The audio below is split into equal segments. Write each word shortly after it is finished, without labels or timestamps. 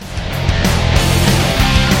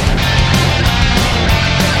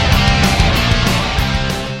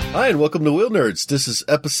Hi, and welcome to Wheel Nerds. This is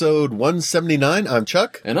episode 179. I'm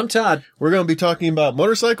Chuck. And I'm Todd. We're going to be talking about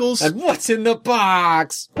motorcycles. And what's in the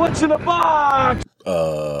box? What's in the box?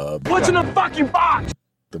 What's in the fucking box?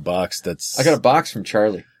 The box that's... I got a box from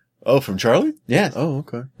Charlie. Oh, from Charlie? Yeah. Oh,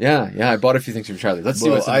 okay. Yeah, I bought a few things from Charlie. Let's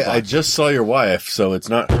see what's in the box. I just saw your wife, so it's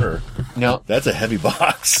not her. No. That's a heavy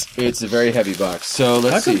box. It's a very heavy box. So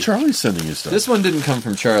let's see. How come Charlie's sending you stuff? This one didn't come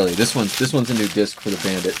from Charlie. This one's a new disc for the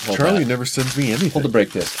Bandit. Hold Charlie that. never sends me anything. Hold the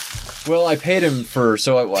brake disc. Well, I paid him for...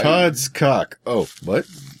 Todd's cock. Oh, what?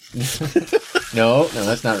 No,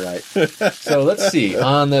 that's not right. So let's see.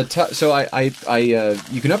 On the top, so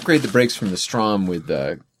you can upgrade the brakes from the Strom with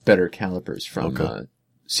better calipers from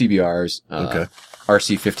CBRs,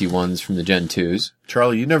 RC51s from the Gen 2s.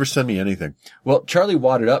 Charlie, you never send me anything. Well, Charlie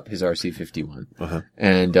wadded up his RC51,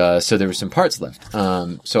 and so there were some parts left.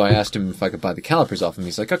 So I asked him if I could buy the calipers off him.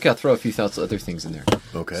 He's like, okay, I'll throw a few other things in there.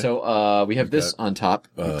 Okay. So we have this on top,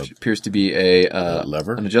 which appears to be a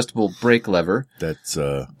lever, an adjustable brake lever. That's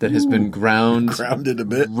that has been grounded a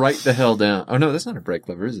bit. Right the hell down. Oh no, that's not a brake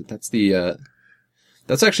lever, is it? That's the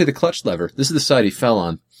that's actually the clutch lever. This is the side he fell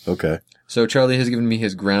on. Okay. So Charlie has given me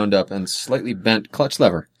his ground up and slightly bent clutch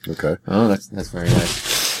lever. Okay. Oh, that's very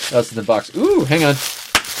nice. That's in the box. Ooh, hang on.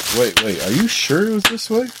 Wait. Are you sure it was this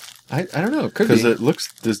way? I don't know. It could be. Because it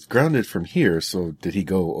looks this grounded from here. So did he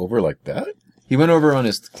go over like that? He went over on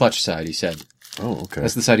his clutch side, he said. Oh, okay.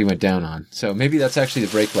 That's the side he went down on. So maybe that's actually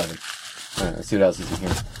the brake lever. All right, let's see what else is in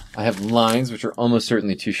here. I have lines, which are almost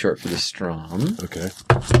certainly too short for the Strom. Okay.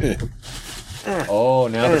 Oh,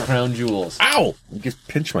 now the crown jewels. Ow! I just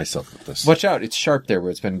pinch myself with this. Watch out, it's sharp there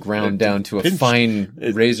where it's been ground down to a fine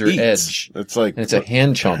razor edge. It's like... And it's a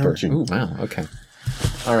hand chomper. Ouching. Ooh, wow, okay.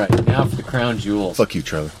 All right, now for the crown jewels. Fuck you,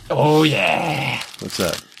 Charlie. Oh, yeah! What's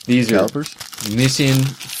that? These calipers? Are Nissan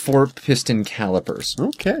 4-piston calipers.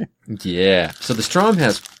 Okay. Yeah. So the Strom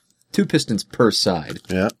has 2 pistons per side.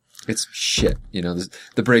 Yeah. It's shit. You know,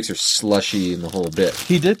 the brakes are slushy and the whole bit.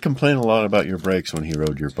 He did complain a lot about your brakes when he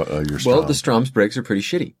rode your Strom. Well, the Strom's brakes are pretty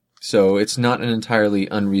shitty. So it's not an entirely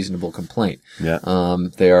unreasonable complaint. Yeah.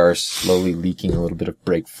 They are slowly leaking a little bit of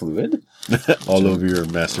brake fluid. All over your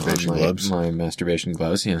masturbation gloves. My masturbation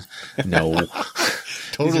gloves, yeah. No.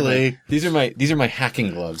 Totally. These are my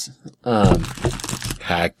hacking gloves.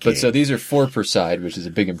 Hacking. But so these are 4 per side, which is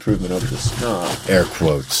a big improvement over the Strom. Air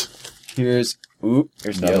quotes. Here's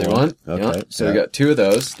the other one. Okay. Yeah. So we got 2 of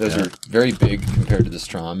those. Those are very big compared to the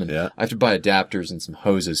Strom. And I have to buy adapters and some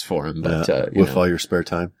hoses for them. But, with all your spare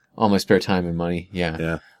time? All my spare time and money. Yeah.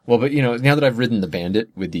 Yeah. Well, but now that I've ridden the Bandit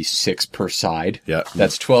with these 6 per side,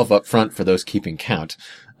 that's 12 up front for those keeping count.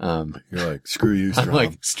 You're like, screw you, Strom. I'm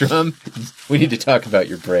like, Strom, we need to talk about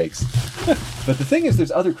your brakes. But the thing is,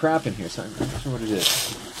 there's other crap in here, so I'm not sure what it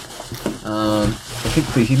is. I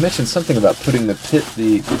think he mentioned something about putting the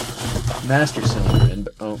master cylinder in,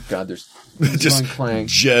 but oh god, there's just clang.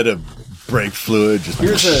 Jet of brake fluid.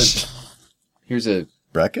 Just here's a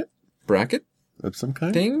bracket of some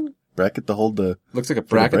kind. Thing. Bracket to hold the. Looks like a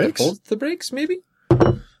bracket that holds the brakes, maybe. I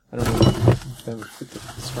don't know if I would put the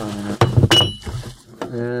Strom in it.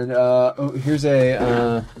 And here's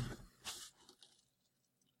a.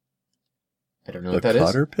 I don't know what that is. A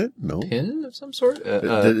cotter pit? No. Pin of some sort?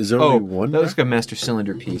 Is there only one? That looks like a master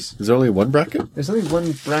cylinder piece. Is there only one bracket? There's only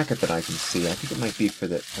one bracket that I can see. I think it might be for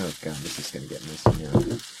the... Oh, God, this is going to get messy now.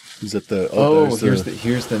 Is that the...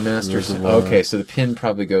 here's the master... Okay, so the pin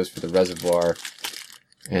probably goes for the reservoir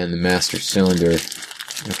and the master cylinder.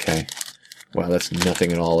 Okay. Wow, that's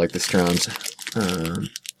nothing at all like the Strom's.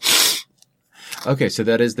 Okay, so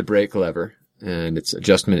that is the brake lever. And its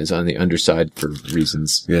adjustment is on the underside for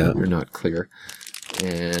reasons that are not clear.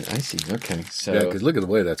 And I see. Okay, so because look at the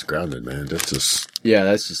way that's grounded, man. That's just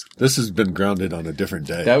This has been grounded on a different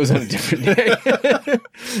day. That was on a different day.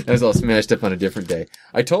 That was all smashed up on a different day.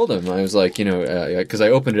 I told him, I was like, because I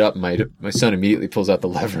opened it up, and my son immediately pulls out the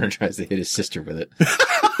lever and tries to hit his sister with it.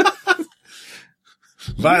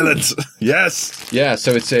 Violence. Yes. Yeah.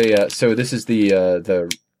 So it's a. So this is the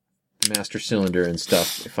master cylinder and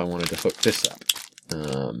stuff if I wanted to hook this up.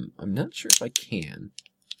 I'm not sure if I can,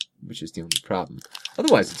 which is the only problem.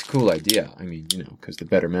 Otherwise, it's a cool idea. I mean, because the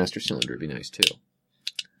better master cylinder would be nice too.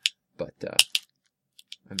 But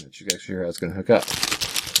I'm not sure how it's going to hook up.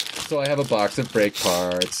 So I have a box of brake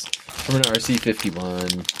parts from an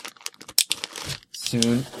RC51.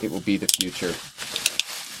 Soon it will be the future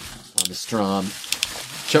on the Strom.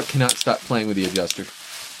 Chuck cannot stop playing with the adjuster.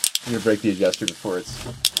 I'm going to break the adjuster before you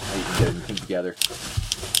can get anything together.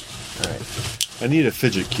 Alright. I need a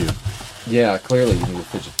fidget cube. Yeah, clearly you need a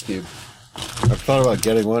fidget cube. I've thought about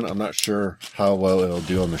getting one. I'm not sure how well it'll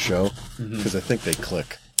do on the show, because I think they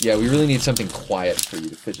click. Yeah, we really need something quiet for you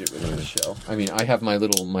to fidget with on the show. I mean, I have my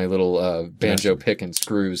little banjo pick and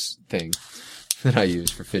screws thing that I use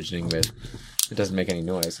for fidgeting with. It doesn't make any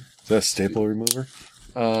noise. Is that a staple remover?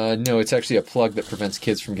 No, it's actually a plug that prevents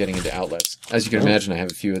kids from getting into outlets. As you can imagine, I have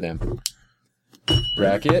a few of them.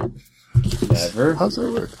 Bracket, lever. How's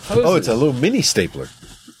that work? Hoses. Oh, it's a little mini stapler.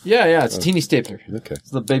 Yeah, it's a teeny stapler. Okay. It's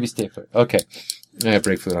a little baby stapler. Okay. I have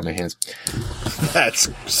brake fluid on my hands. That's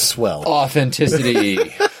swell. Authenticity.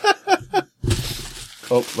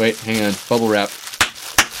 Oh, wait, hang on. Bubble wrap.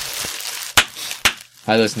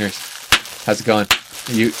 Hi, listeners. How's it going?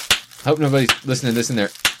 Hope nobody's listening to this in their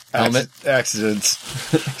helmet. Accidents.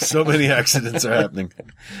 So many accidents are happening.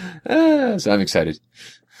 So I'm excited.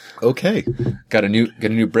 Okay. Got a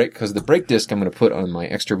new brake, because the brake disc I'm going to put on my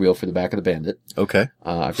extra wheel for the back of the Bandit. Okay.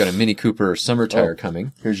 I've got a Mini Cooper summer tire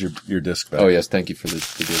coming. Here's your disc back. Oh, yes, thank you for the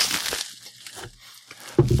disc.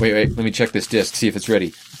 Wait, let me check this disc, see if it's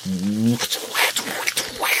ready.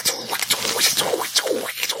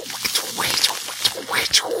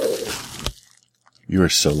 You are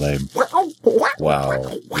so lame.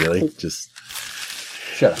 Wow. Really? Just...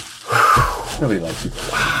 Shut up. Nobody likes you.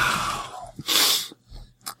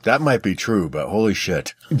 That might be true, but holy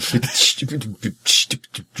shit.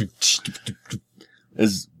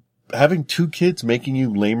 Is having 2 kids making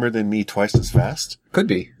you lamer than me twice as fast? Could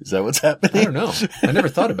be. Is that what's happening? I don't know. I never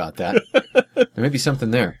thought about that. There may be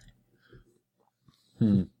something there.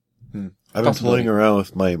 I've been playing around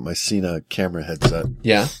with my Sena camera headset.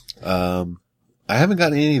 Yeah? I haven't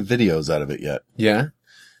gotten any videos out of it yet. Yeah?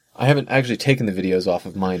 I haven't actually taken the videos off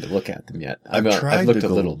of mine to look at them yet. I've looked a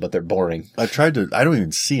little, but they're boring. I don't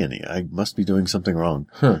even see any. I must be doing something wrong.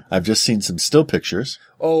 Huh. I've just seen some still pictures.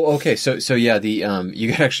 Oh, okay. So yeah, you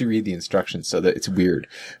gotta actually read the instructions so that it's weird.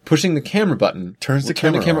 Pushing the camera button turn the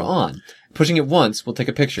camera on. Pushing it once will take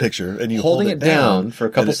a picture. And you holding it down for a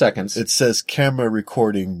couple seconds. It says camera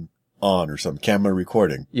recording on or something. Camera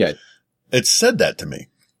recording. Yeah. It said that to me.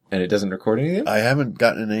 And it doesn't record anything? I haven't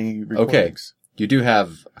gotten any recordings. Okay. You do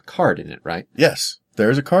have a card in it, right? Yes.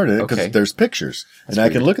 There's a card in it because there's pictures. That's and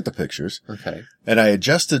weird. I can look at the pictures. Okay. And I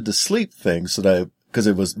adjusted the sleep thing so that because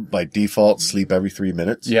it was by default sleep every 3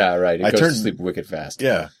 minutes. Yeah, right. It goes turned to sleep wicked fast.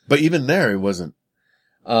 Yeah. But even there, it wasn't.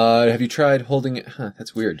 Have you tried holding it? Huh,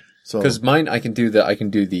 that's weird. Because mine, I can do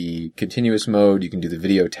the continuous mode. You can do the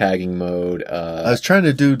video tagging mode. I was trying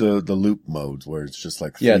to do the loop modes where it's just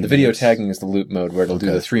like 3 the video minutes. tagging is the loop mode where it'll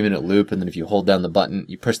do the 3-minute loop, and then if you hold down the button,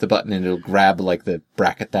 you push the button and it'll grab like the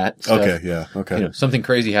bracket that stuff. Okay, yeah, okay. You know, something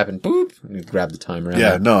crazy happened, boop, and you grab the timer.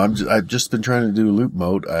 Yeah, no, I've just been trying to do loop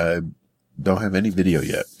mode. I don't have any video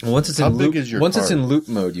yet. Well, once it's in loop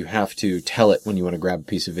mode, you have to tell it when you want to grab a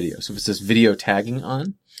piece of video. So if it says video tagging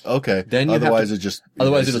on. Okay. Then you otherwise it'll just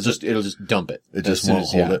dump it. It just won't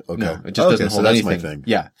hold it. Okay. No, it just doesn't hold anything. That's my thing.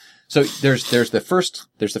 Yeah. So there's the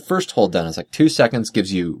first hold down. It's like 2 seconds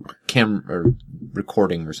gives you or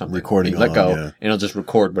recording or something. Recording. You let go yeah. and it'll just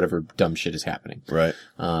record whatever dumb shit is happening. Right.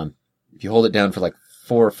 If you hold it down for like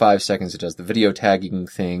 4 or 5 seconds, it does the video tagging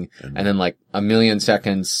thing. And then like 1,000,000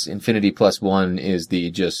 seconds, infinity plus 1 is the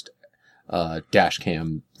just, dash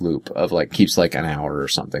cam loop of like keeps like an hour or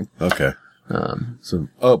something. Okay.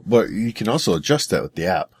 But you can also adjust that with the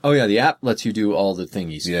app. Oh yeah, the app lets you do all the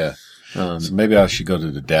thingies. Yeah. So maybe I should go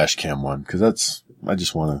to the dash cam one because I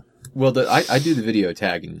just want to. Well, I do the video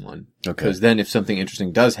tagging one. Okay. Because then if something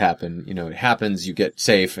interesting does happen, you know, it happens, you get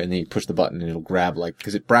safe and then you push the button and it'll grab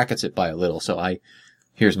because it brackets it by a little. So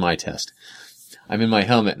here's my test. I'm in my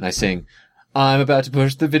helmet and I sing, I'm about to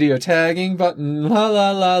push the video tagging button, la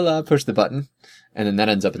la la la, push the button. And then that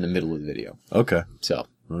ends up in the middle of the video. Okay. So.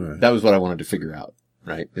 Right. That was what I wanted to figure out,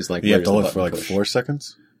 right? Is like, you have to hold for like 4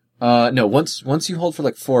 seconds? No, once you hold for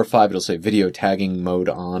like 4 or 5, it'll say video tagging mode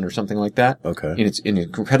on or something like that. Okay. And it's in an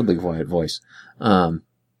incredibly quiet voice. And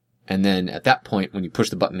then at that point, when you push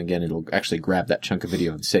the button again, it'll actually grab that chunk of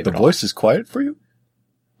video and save it. The voice is quiet for you?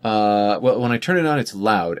 Well, when I turn it on, it's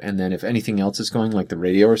loud. And then if anything else is going, like the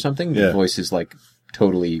radio or something, the voice is like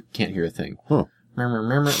totally can't hear a thing. Huh.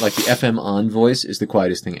 Like the FM on voice is the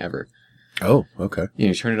quietest thing ever. Oh, okay.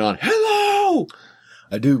 You turn it on. Hello!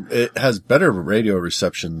 I do. It has better radio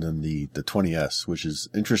reception than the 20S, which is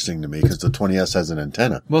interesting to me because the 20S has an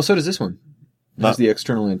antenna. Well, so does this one. It has the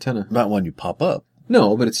external antenna. Not one you pop up.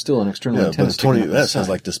 No, but it's still an external antenna. But the 20S has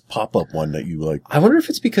like this pop-up one that you like. I wonder if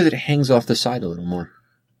it's because it hangs off the side a little more.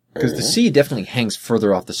 Because the C definitely hangs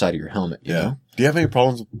further off the side of your helmet. You know? Do you have any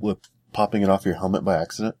problems with popping it off your helmet by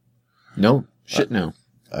accident? No. Shit, no.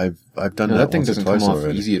 I've done that. That thing once or doesn't twice come off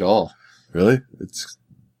already. easy at all. Really? It's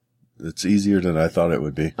It's easier than I thought it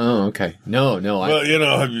would be. Oh, okay. No.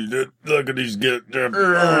 Well, look at these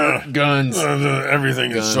Guns.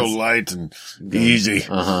 Everything is so Guns. light and easy.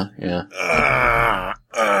 Yeah.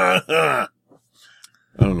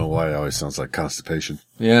 I don't know why it always sounds like constipation.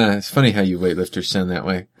 Yeah, it's funny how you weightlifters sound that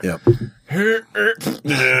way. Yep.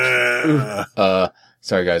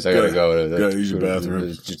 Sorry guys, I gotta go. Gotta use the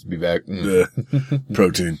bathroom. Just be back.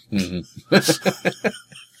 Protein. Mm-hmm.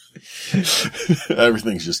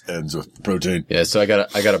 Everything just ends with protein. Yeah, so I got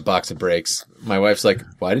a box of brakes. My wife's like,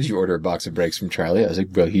 "Why did you order a box of brakes from Charlie?" I was like,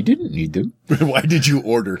 "Well, he didn't need them." Why did you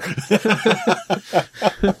order?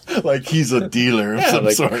 Like he's a dealer of some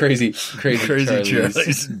like sort. crazy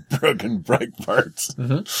Charlie's broken brake parts.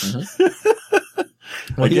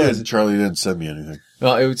 Well, he Again, was- Charlie didn't send me anything.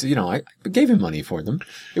 Well, it was, I gave him money for them.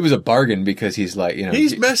 It was a bargain because he's like,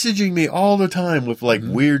 He's messaging me all the time with like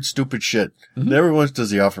weird, stupid shit. Never once does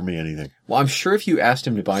he offer me anything. well, I'm sure if you asked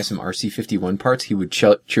him to buy some RC51 parts, he would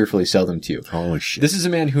cheerfully sell them to you. Holy shit. This is a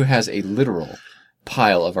man who has a literal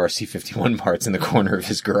pile of RC51 parts in the corner of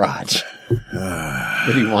his garage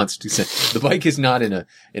that he wants to send. The bike is not in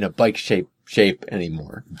a bike shape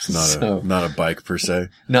anymore. It's not a bike per se.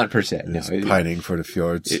 Not per se. It's No, pining for the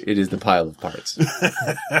fjords. it is the pile of parts.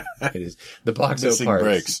 It is the box Missing of parts.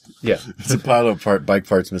 brakes. Yeah. It's a pile of bike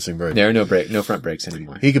parts missing brakes. There are no front brakes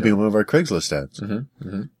anymore. He could be one of our Craigslist ads.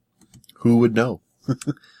 Who would know?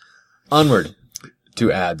 Onward to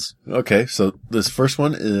ads. Okay, so this first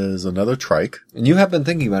one is another trike. And you have been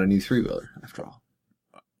thinking about a new three-wheeler, after all.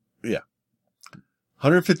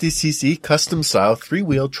 150cc custom style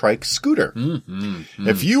 3-wheel trike scooter.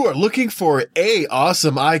 If you are looking for a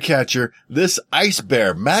awesome eye catcher, this Ice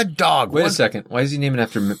Bear Mad Dog. Wait a second. Why is he naming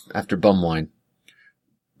after bum wine?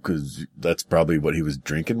 Because that's probably what he was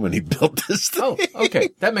drinking when he built this thing. Oh, okay.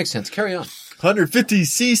 That makes sense. Carry on.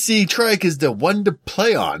 150cc trike is the one to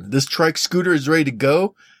play on. This trike scooter is ready to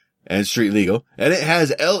go and street legal, and it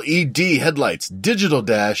has LED headlights, digital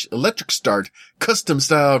dash, electric start, custom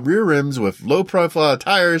style rear rims with low profile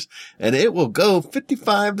tires, and it will go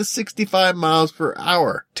 55 to 65 miles per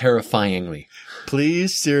hour. Terrifyingly.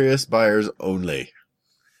 Please, serious buyers only.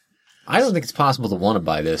 I don't think it's possible to want to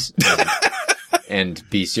buy this and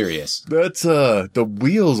be serious. That's, the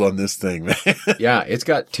wheels on this thing, man. Yeah, it's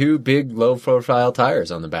got two big low-profile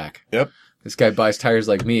tires on the back. Yep. This guy buys tires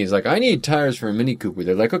like me. He's like, I need tires for a Mini Cooper.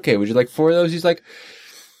 They're like, okay, would you like 4 of those? He's like,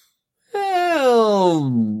 well,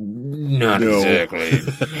 not No. exactly.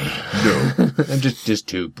 No. just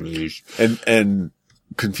 2, please. And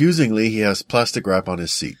confusingly, he has plastic wrap on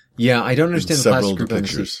his seat. Yeah, I don't understand the several plastic of the group on the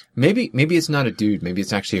seat. pictures. Maybe it's not a dude. Maybe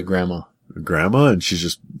it's actually a grandma. Grandma, and she's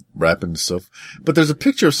just wrapping stuff. But there's a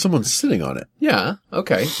picture of someone sitting on it. Yeah,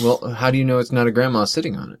 okay. Well, how do you know it's not a grandma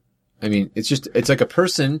sitting on it? I mean, it's like a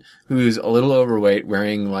person who's a little overweight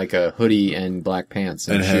wearing like a hoodie and black pants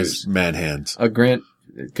and shoes. Has man hands.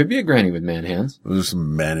 It could be a granny with man hands. Those are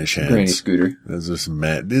some mannish hands. Granny scooter. Those are some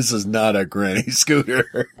This is not a granny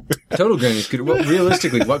scooter. Total granny scooter. Well,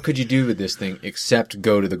 realistically, what could you do with this thing except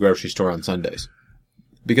go to the grocery store on Sundays?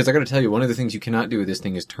 Because I gotta tell you, one of the things you cannot do with this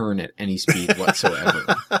thing is turn at any speed whatsoever.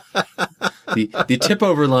 The tip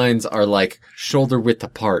over lines are like shoulder width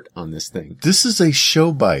apart on this thing. This is a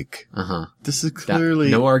show bike. Uh-huh. This is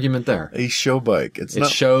clearly No argument there. a show bike. It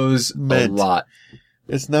shows meant- a lot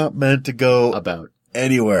It's not meant to go about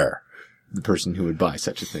anywhere. the person who would buy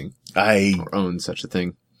such a thing I or own such a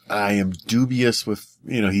thing. am dubious with,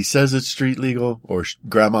 he says it's street legal, or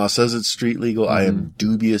grandma says it's street legal. I am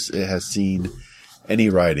dubious it has seen any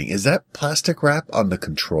riding. Is that plastic wrap on the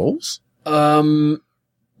controls?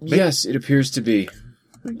 Yes, it appears to be.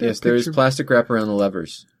 Yes, there is plastic wrap around the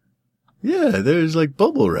levers. Yeah, there's like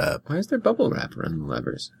bubble wrap. Why is there bubble wrap around the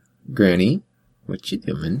levers? Granny, what you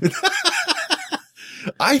doing?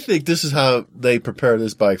 I think this is how they prepare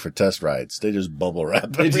this bike for test rides. They just bubble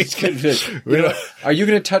wrap it. Are you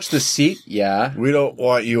going to touch the seat? Yeah. We don't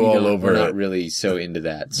want you all over We're not it. really so into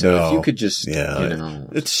that. So No. if you could just, Yeah.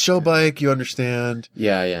 It's show bike, you understand.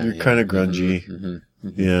 Yeah. You're kind of grungy.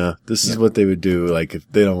 Yeah, this is what they would do, like,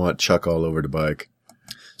 if they don't want Chuck all over the bike.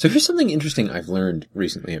 So here's something interesting I've learned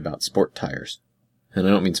recently about sport tires. And I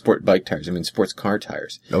don't mean sport bike tires, I mean sports car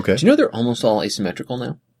tires. Okay. Do you know they're almost all asymmetrical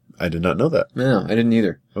now? I did not know that. No, I didn't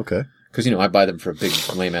either. Okay. Because, I buy them for a big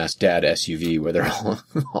lame-ass dad SUV where they're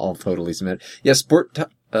all totally symmetrical. Yeah, sport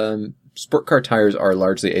car tires are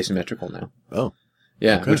largely asymmetrical now. Oh.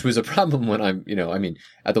 Yeah, Okay. which was a problem when I'm,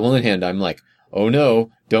 at the one hand, I'm like, oh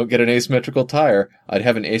no, don't get an asymmetrical tire. I'd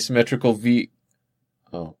have an asymmetrical V.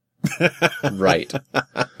 Oh. Right.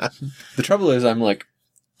 The trouble is, I'm like,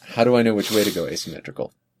 how do I know which way to go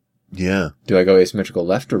asymmetrical? Yeah. Do I go asymmetrical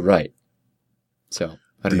left or right? So.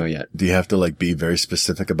 I don't know yet. Do you have to like be very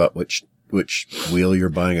specific about which wheel you're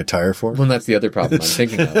buying a tire for? Well, that's the other problem I'm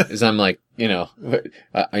thinking of, is I'm like,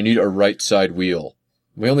 I need a right side wheel.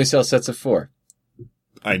 We only sell sets of 4.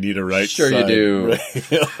 I need a right Sure side you do.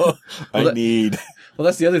 rail. Well,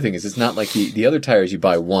 that's the other thing, is it's not like the other tires you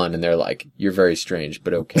buy one and they're like, you're very strange,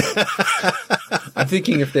 but okay. I'm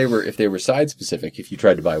thinking if they were side specific, if you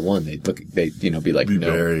tried to buy one, they'd be like, Be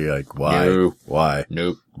no. very like, why? No. Why?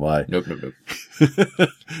 Nope. Why? Nope.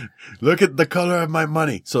 Look at the color of my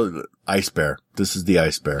money. So, Ice Bear. This is the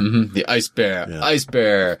Ice Bear. Mm-hmm. The Ice Bear. Yeah. Ice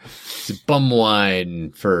Bear. It's bum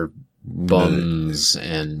wine for bums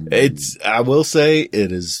and... I will say,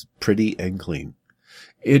 it is pretty and clean.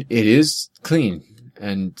 It is clean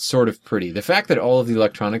and sort of pretty. The fact that all of the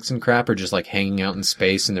electronics and crap are just like hanging out in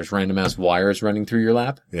space and there's random ass wires running through your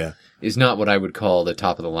lap Yeah. is not what I would call the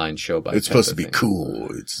top of the line show bike. It's supposed to type be of thing. cool.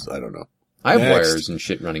 I don't know. I have Next. wires and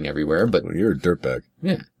shit running everywhere, but Well, you're a dirtbag.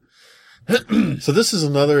 yeah. So this is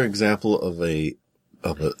another example of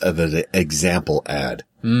an example ad.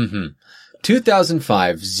 Mm-hmm.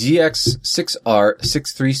 2005 ZX6R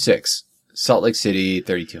 636, Salt Lake City,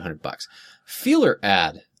 $3,200. Feeler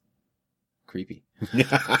ad. Creepy.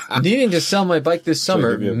 Needing to sell my bike this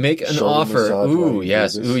summer, give you a make an shoulder offer. massage while Ooh, you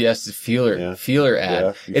yes. do this? Ooh, yes. The feeler ad.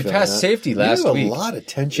 Yeah, you It feel passed that? safety last you have week. a lot of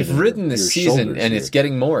tension. It's in ridden your this season shoulders and here. it's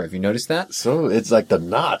getting more. Have you noticed that? So it's like the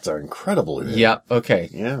knots are incredible. Here. Yeah. Okay.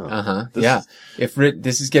 Yeah. Uh-huh. This Yeah. is-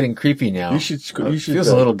 This is getting creepy now. You should. Feels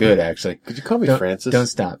a little good, actually. Could you call me Don't- Francis? Don't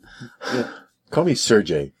stop. Yeah. Call me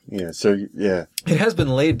Sergey. Yeah. Yeah. It has been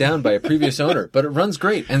laid down by a previous owner, but it runs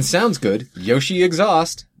great and sounds good. Yoshi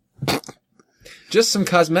exhaust. Just some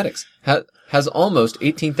cosmetics. Has almost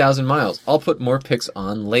 18,000 miles. I'll put more pics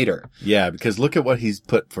on later. Yeah. Because look at what he's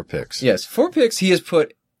put for pics. Yes, for pics, he has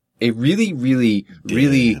put a really, really,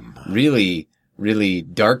 really, really, really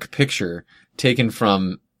dark picture taken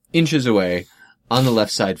from inches away on the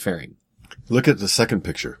left side fairing. Look at the second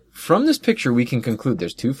picture. From this picture, we can conclude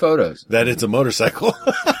there's 2 photos. That it's a motorcycle.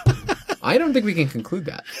 I don't think we can conclude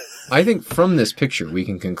that. I think from this picture, we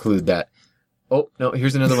can conclude that. Oh, no,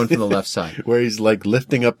 here's another one from the left side. Where he's like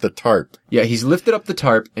lifting up the tarp. Yeah, he's lifted up the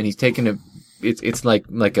tarp and he's taken it's like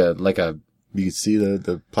a, You can see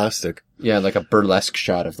the plastic. yeah, like a burlesque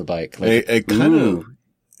shot of the bike. Like, It kind ooh. of,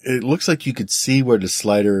 it looks like you could see where the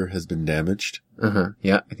slider has been damaged. Uh-huh.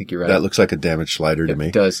 Yeah, I think you're right. That looks like a damaged slider to me.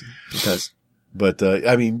 It does. It does. But,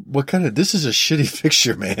 I mean, this is a shitty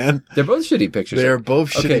picture, man. They're both shitty pictures. They're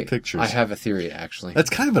both Okay, shitty pictures. I have a theory, actually. That's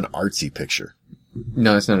kind of an artsy picture.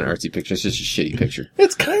 No, it's not an artsy picture. It's just a shitty picture.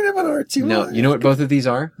 It's kind of an artsy No, one. you know what both of these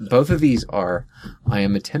are? Both of these are, I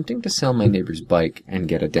am attempting to sell my neighbor's bike and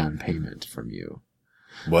get a down payment from you.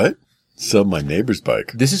 What? Sell my neighbor's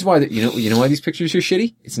bike. This is why, you know why these pictures are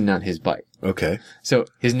shitty? It's not his bike. Okay. So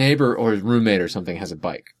his neighbor or his roommate or something has a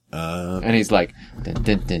bike. And he's like, dun,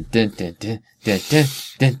 dun, dun, dun, dun, dun, dun, dun,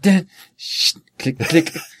 dun, dun, shh, click,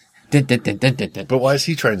 click, dun, dun, dun, dun, dun, dun. But why is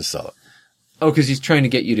he trying to sell it? Oh, cause he's trying to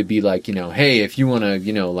get you to be like, hey, if you want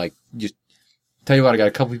to, like, just tell you what, I got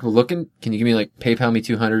a couple people looking. Can you give me like PayPal me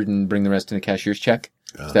 200 and bring the rest in a cashier's check?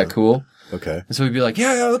 Is that cool? Okay. And so he'd be like,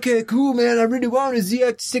 yeah, okay, cool, man. I really want a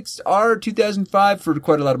ZX6R 2005 for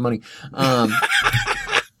quite a lot of money.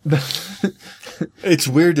 It's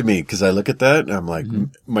weird to me because I look at that and I'm like, Mm-hmm.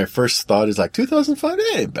 my first thought is like 2005.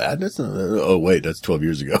 That ain't bad. That's not, oh wait, that's 12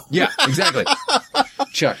 years ago. Yeah, exactly.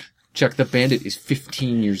 Chuck, the Bandit is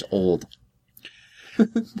 15 years old.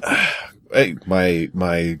 Hey, my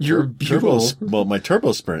You're turbo, beautiful. well, my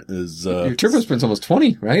turbo sprint is, Your Turbo Sprint's almost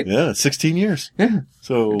 20, right? yeah, 16 years. Yeah.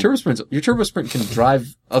 So, Your Turbo Sprint can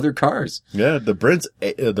drive other cars. yeah, the Brent's,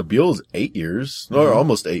 the Buell's 8 years, or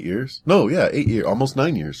almost 8 years. No, yeah, 8 years, almost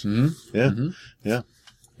 9 years. Mm-hmm. Yeah. Mm-hmm. Yeah.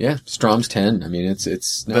 Yeah. Strom's 10. I mean, it's, The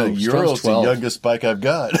Strom's Euro's the 12. youngest bike I've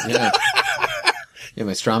got. Yeah. Yeah,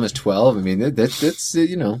 my Strom is 12. I mean, that's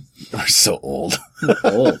We're so old.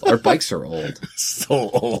 old. Our bikes are old. So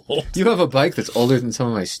old. You have a bike that's older than some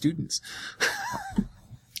of my students.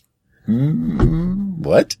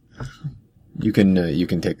 What? You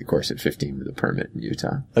can take the course at 15 with a permit in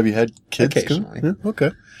Utah. Have you had kids? Occasionally. Yeah,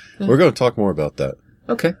 okay. We're going to talk more about that.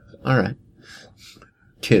 Okay. All right.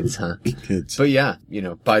 Kids, huh? Kids. But yeah,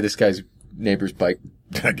 buy this guy's neighbor's bike.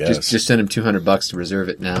 I guess. Just send him $200 to reserve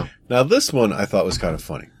it now. Now this one I thought was kind of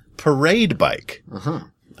funny. Parade bike.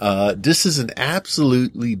 Uh-huh. This is an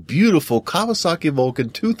absolutely beautiful Kawasaki Vulcan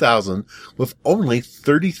 2000 with only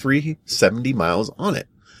 3370 miles on it.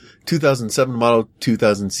 2007 model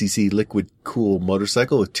 2000cc liquid cool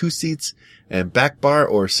motorcycle with 2 seats and back bar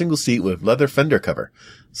or single seat with leather fender cover.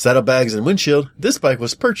 Saddlebags and windshield. This bike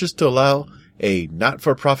was purchased to allow a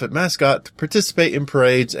not-for-profit mascot to participate in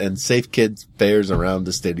parades and safe kids fairs around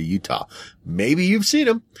the state of Utah. Maybe you've seen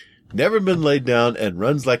him. Never been laid down and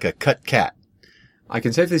runs like a cut cat. I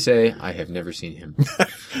can safely say I have never seen him.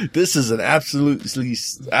 This is an absolute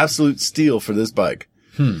steal for this bike.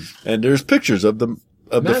 And there's pictures of the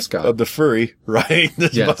Mascot. of the furry riding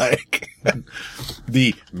this Yes. bike.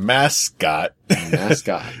 The mascot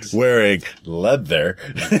wearing leather.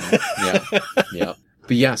 Yeah.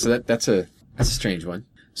 But yeah, so that's a strange one.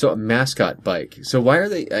 So a mascot bike. So why are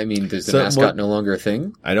they, I mean, is the mascot no longer a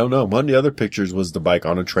thing? I don't know. One of the other pictures was the bike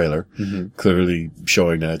on a trailer, clearly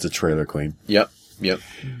showing that it's a trailer queen. Yep.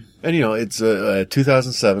 And it's a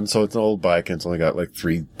 2007, so it's an old bike, and it's only got like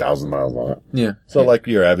 3,000 miles on it. Yeah. So like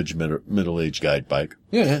your average middle-aged guy bike.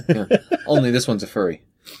 Yeah. Only this one's a furry.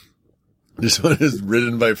 This one is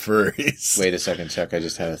ridden by furries. Wait a second, Chuck. I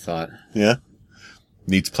just had a thought. Yeah?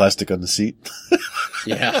 Needs plastic on the seat.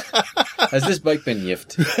 Yeah. Has this bike been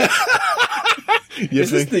yiffed? Yiffing.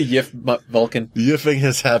 Is this the yiff Vulcan? Yiffing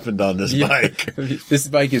has happened on this bike. This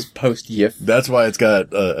bike is post-yiff. That's why it's got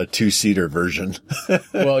a two-seater version.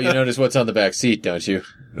 Well, you notice what's on the back seat, don't you?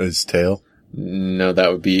 His tail. No,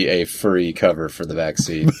 that would be a furry cover for the back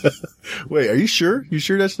seat. Wait, are you sure? You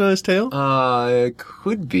sure that's not his tail? It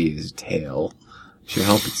could be his tail. Sure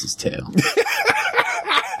hope it's his tail.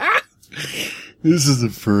 This is a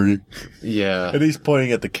furry. Yeah. And he's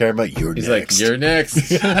pointing at the camera. He's next. like, you're next.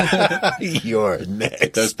 You're next.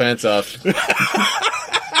 Get those pants off.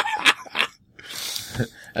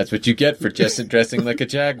 That's what you get for just dressing like a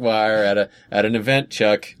jaguar at an event,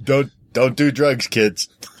 Chuck. Don't do drugs, kids.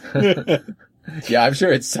 Yeah, I'm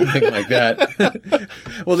sure it's something like that.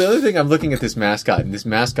 Well, the other thing, I'm looking at this mascot, and this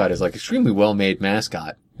mascot is like extremely well-made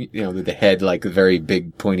mascot. With the head, like the very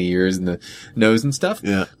big pointy ears and the nose and stuff.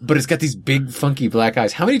 Yeah. But it's got these big funky black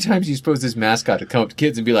eyes. How many times do you suppose this mascot would come up to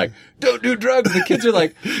kids and be like, don't do drugs? And the kids are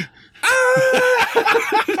like,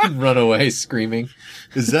 ah! And run away screaming.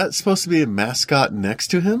 Is that supposed to be a mascot next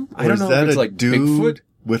to him? I don't know is that if it's a like dude Bigfoot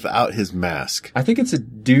without his mask? I think it's a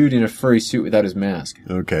dude in a furry suit without his mask.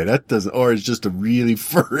 Okay, that doesn't, or it's just a really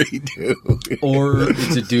furry dude. Or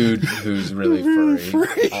it's a dude who's really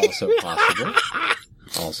furry. Also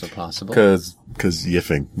possible. Cause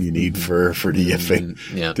yiffing. You need fur for the yiffing.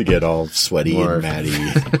 Yeah. To get all sweaty and matty.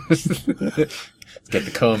 Get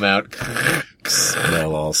the comb out.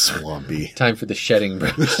 Smell all swampy. Time for the shedding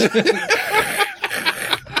brush.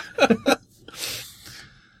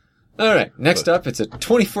 All right. Next up, it's a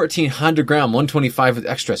 2014 Honda Grom 125 with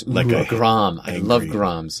extras. Ooh, Like a Grom. I love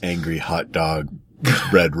Groms. Angry hot dog,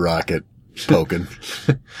 red rocket poking.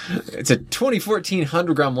 It's a 2014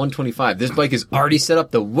 Honda Grom 125. This bike is already set up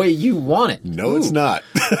the way you want it. No, it's not.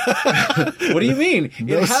 What do you mean?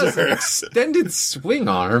 No, It has sir. an extended swing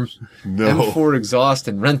arm, No. M4 exhaust,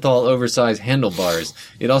 and Renthal oversized handlebars.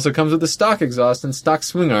 It also comes with a stock exhaust and stock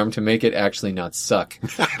swing arm to make it actually not suck.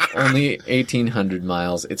 Only 1,800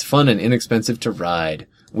 miles. It's fun and inexpensive to ride.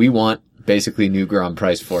 We want basically new Grom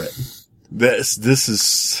price for it. This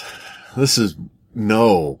is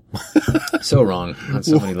no. So wrong on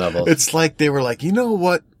so many levels. It's like they were like, you know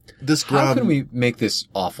what? This How Grom, can we make this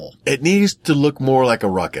awful? it needs to look more like a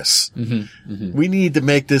ruckus. Mm-hmm. We need to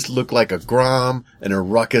make this look like a Grom and a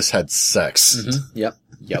ruckus had sex. Yep.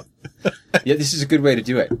 Yeah, this is a good way to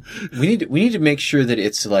do it. We need to make sure that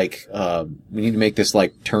it's like, we need to make this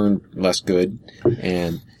like turn less good.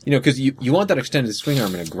 And, cause you want that extended swing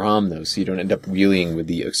arm in a Grom though, so you don't end up wheeling with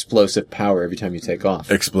the explosive power every time you take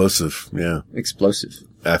off. Explosive, yeah. Explosive.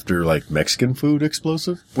 After like Mexican food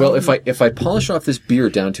explosive? Well, if I polish off this beer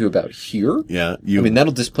down to about here, Yeah.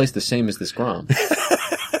 that'll displace the same as this Grom.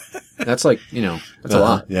 That's like, that's a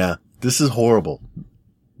lot. Yeah. This is horrible.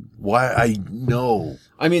 Why? I know.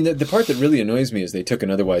 I mean, the part that really annoys me is they took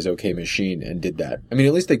an otherwise okay machine and did that. I mean,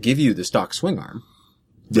 at least they give you the stock swing arm.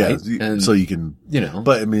 Yeah. Right? And, so you can,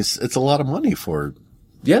 but I mean, it's a lot of money for,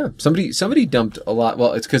 yeah, somebody dumped a lot.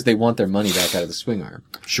 Well, it's because they want their money back out of the swing arm.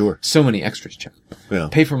 sure. So many extras, Chuck. Yeah.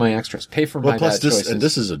 Pay for my extras. Pay for my Plus bad this, choices. and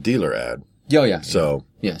this is a dealer ad. Yeah. So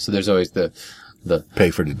Yeah, so there's always the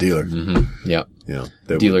pay for the dealer. yeah.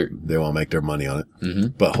 Dealer. They want to make their money on it. Mm-hmm.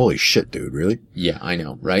 But holy shit, dude, really? Yeah, I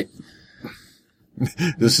know, right?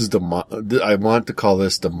 This is I want to call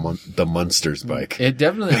this the Munsters bike. It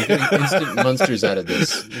definitely, I'm getting instant monsters out of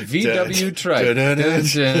this. VW trike.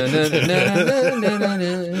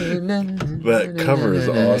 That cover is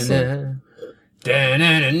awesome.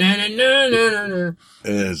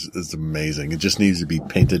 It's amazing. It just needs to be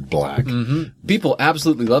painted black. People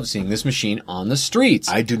absolutely love seeing this machine on the streets.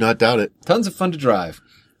 I do not doubt it. Tons of fun to drive.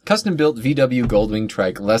 Custom built VW Goldwing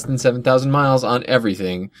trike, less than 7,000 miles on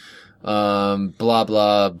everything. Blah,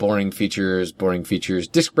 blah, boring features.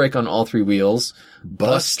 Disc brake on all 3 wheels.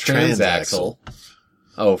 Bus transaxle.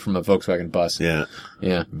 Oh, from a Volkswagen bus. Yeah.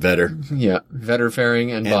 Yeah. Vetter. Yeah. Vetter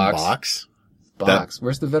fairing and box. Box?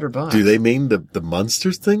 Where's the Vetter box? Do they mean the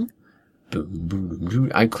Munsters thing? Boom, boom, boom.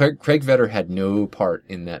 Craig Vetter had no part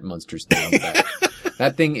in that Munsters thing.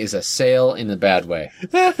 That thing is a sale in the bad way.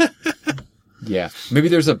 Yeah. Maybe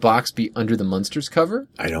there's a box under the Munsters cover?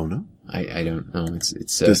 I don't know. I don't know.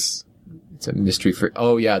 It's a mystery for...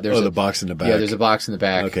 Oh, yeah. There's the box in the back. Yeah, there's a box in the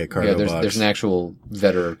back. Okay, cargo box. There's an actual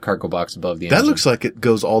Vetter cargo box above the That engine. looks like it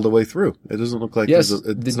goes all the way through. It doesn't look like yes,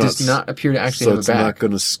 it does not appear to actually so have a back. it's not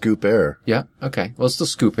going to scoop air. Yeah, okay. Well, it'll still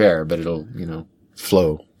scoop air, but it'll,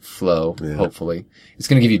 Flow. Yeah. Hopefully. It's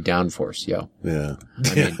going to give you downforce, yo. Yeah.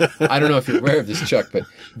 I mean, I don't know if you're aware of this, Chuck, but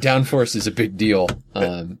downforce is a big deal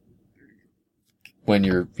when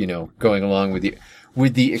you're, going along with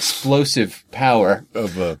the explosive power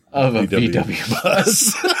of a VW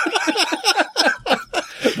bus.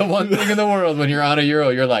 The one thing in the world when you're on a Euro,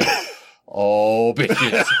 you're like, oh,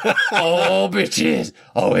 bitches. Oh, bitches.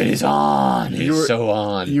 Oh, it is on. It is so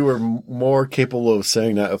on. You were more capable of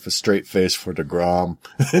saying that with a straight face for DeGrom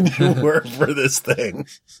than you were for this thing.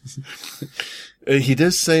 He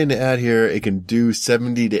does say in the ad here, it can do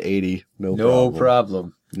 70 to 80. No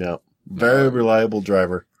problem. No. Very reliable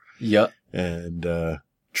driver. Yep. And,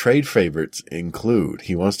 trade favorites include,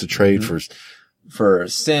 he wants to trade for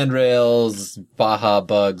sandrails, Baja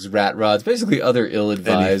bugs, rat rods, basically other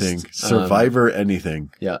ill-advised. Anything. Survivor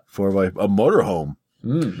anything. Yeah. A motorhome.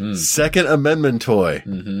 Mm-hmm. Second Amendment toy.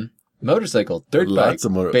 Mm-hmm. Motorcycle, dirt Lots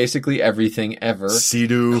bike, of basically everything ever.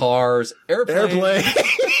 Sea-Doo. Cars, airplane.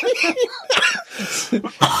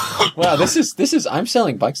 Wow, this is, I'm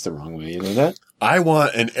selling bikes the wrong way, you know that? I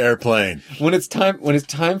want an airplane. When it's time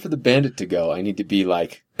for the Bandit to go, I need to be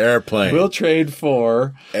like, airplane. We'll trade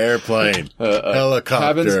for airplane,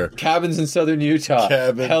 helicopter, cabins in southern Utah,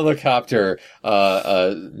 helicopter,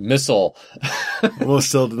 missile. We'll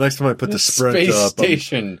still, the next time I put the Sprint space up,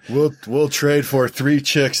 station. We'll trade for 3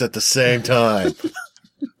 chicks at the same time.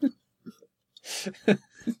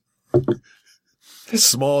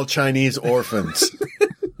 Small Chinese orphans.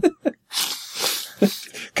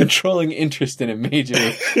 Controlling interest in a major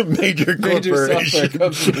corporation. Software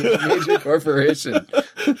company, major corporation.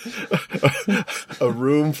 A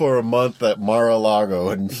room for a month at Mar-a-Lago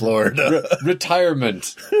in Florida.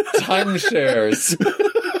 Retirement, timeshares,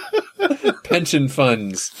 pension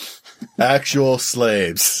funds, actual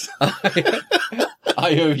slaves,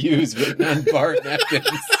 IOUs written on bar napkins.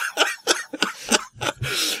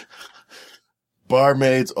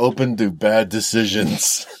 Barmaids open to bad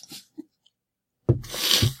decisions.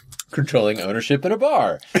 Controlling ownership in a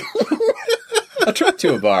bar. A trip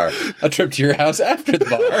to a bar. A trip to your house after the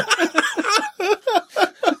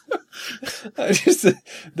bar. Just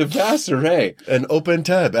the vast array. An open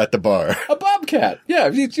tab at the bar. A bobcat. Yeah,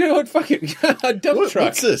 you know what? Fucking a dump truck.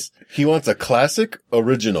 What's this? He wants a classic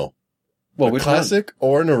original. Well, a classic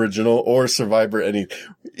or an original or Survivor any.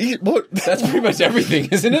 That's pretty much everything,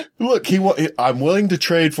 isn't it? Look, I'm willing to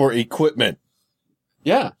trade for equipment.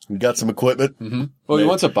 Yeah. We got some equipment. Mm-hmm. Well, he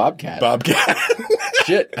wants a bobcat. Bobcat.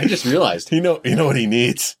 Shit, I just realized. You know what he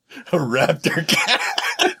needs? A raptor cat.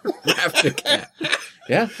 Raptor cat.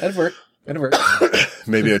 Yeah, that'd work.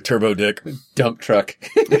 Maybe a turbo dick. Dump truck.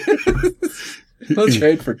 We'll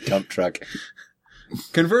trade for dump truck.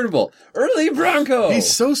 Convertible. Early Bronco. He's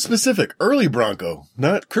so specific. Early Bronco.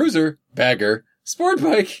 Not cruiser. Bagger. Sport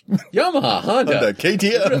bike. Yamaha. Honda.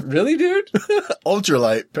 KTM. Really, dude?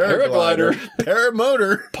 Ultralight. Paraglider.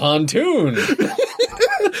 Paramotor. Pontoon.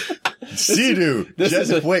 Sea-Doo.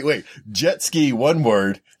 Wait. Jet ski, 1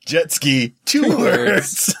 word. Jet ski, 2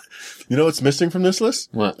 words. You know what's missing from this list?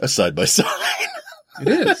 What? A side-by-side. It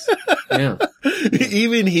is. Yeah.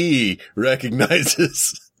 Even he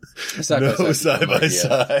recognizes no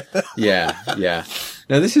side-by-side. Yeah.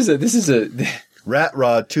 Now this is a rat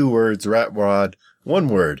rod, 2 words, rat rod, 1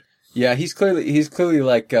 word. Yeah, he's clearly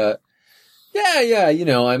like, I'm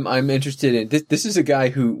interested in this. This is a guy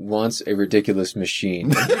who wants a ridiculous machine.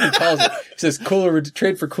 He calls it. He says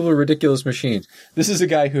trade for cooler, ridiculous machines. This is a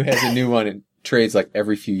guy who has a new one and trades like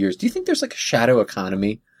every few years. Do you think there's like a shadow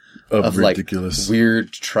economy of ridiculous, like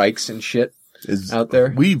weird trikes and shit out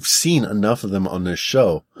there? We've seen enough of them on this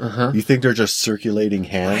show. Uh-huh. You think they're just circulating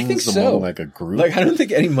hands? I think so. Like a group? Like, I don't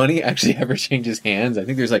think any money actually ever changes hands. I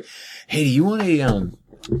think there's like, hey, do you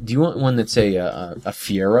want one that's a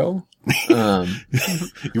Fiero?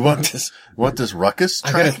 You want this ruckus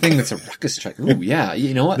trike? I got a thing that's a ruckus trike. Ooh, yeah.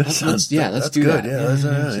 You know what? Let's do good.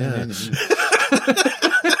 that.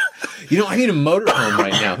 Yeah. You know, I need a motorhome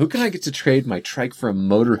right now. Who can I get to trade my trike for a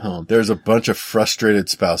motorhome? There's a bunch of frustrated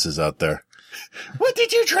spouses out there. What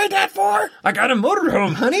did you trade that for? I got a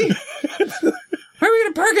motorhome, honey. Where are we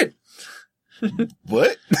going to park it?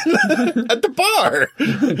 What? At the bar.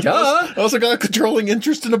 Duh. I also got a controlling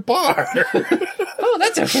interest in a bar. Oh,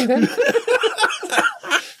 that's okay then.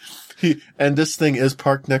 And this thing is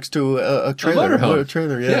parked next to a trailer. motorhome. A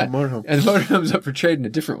trailer, yeah, motorhome. And the motorhome's up for trading a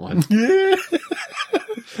different one. Yeah.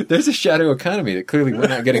 There's a shadow economy that clearly we're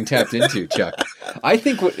not getting tapped into, Chuck. I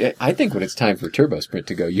think when it's time for Turbo Sprint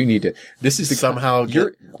to go, you need to. This is the somehow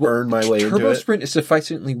earn my way into it. Turbo Sprint is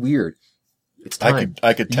sufficiently weird. It's time.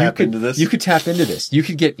 I could tap into this. You could tap into this. You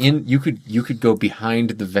could get in. You could go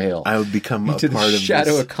behind the veil. I would become a into part the of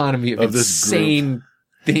shadow this, economy of insane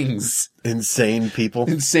things, insane people,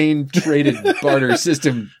 insane traded barter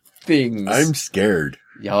system things. I'm scared.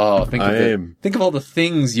 Yo, think of all the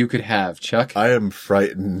things you could have, Chuck. I am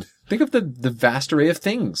frightened. Think of the vast array of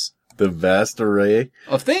things. The vast array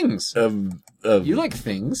of things. Of you like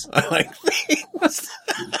things. I like things.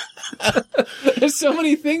 There's so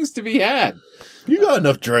many things to be had. You got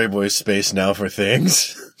enough driveway space now for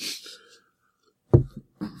things.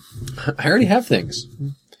 I already have things.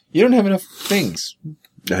 You don't have enough things.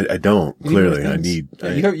 I don't. Clearly, I need.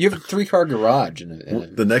 You have a 3-car garage.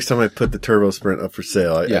 The next time I put the Turbo Sprint up for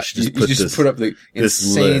sale, I should just put up the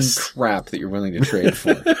insane crap that you're willing to trade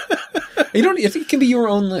for. You don't. I think it can be your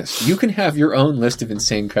own list. You can have your own list of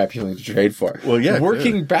insane crap you're willing to trade for. Well, yeah.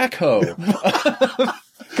 Working backhoe.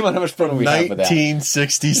 Come on, how much fun will we have with that?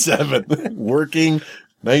 1967. Working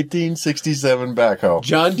 1967 backhoe.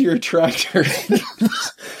 John Deere tractor.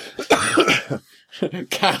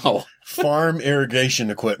 Cow. Farm irrigation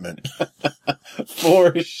equipment.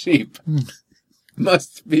 4 sheep.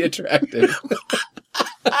 Must be attractive.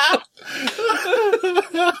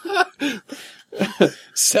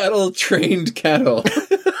 Saddle trained cattle.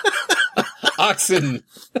 Oxen.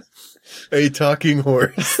 A talking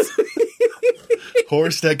horse.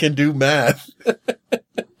 Horse that can do math.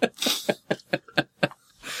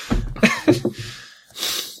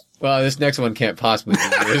 Well, this next one can't possibly be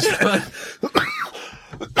this one.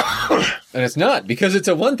 And it's not, because it's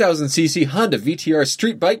a 1000cc Honda VTR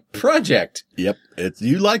street bike project. Yep.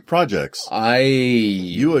 You like projects.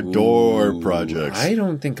 You adore projects. I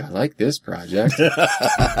don't think I like this project.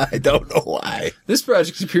 I don't know why. This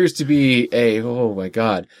project appears to be oh my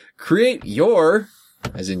god, create your,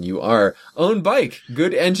 as in you are, own bike.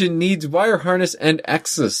 Good engine needs wire harness and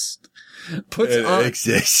access. Put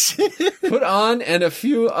on and a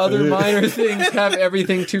few other minor things. Have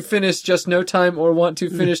everything to finish. Just no time or want to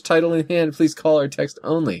finish. Title in hand. Please call or text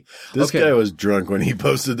only. This guy was drunk when he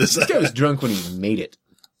posted this. This guy was drunk when he made it.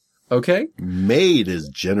 Okay? Made is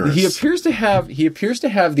generous. He appears to have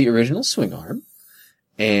the original swing arm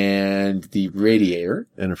and the radiator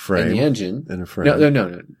and a frame and the engine and a frame.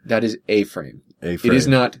 No. That is a frame. A frame. It is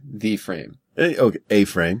not the frame. Okay, a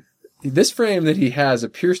frame. This frame that he has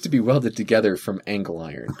appears to be welded together from angle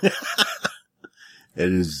iron.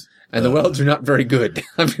 It is. And the welds are not very good.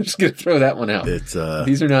 I'm just going to throw that one out.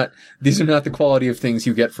 These are not the quality of things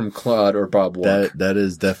you get from Claude or Bob Walk. That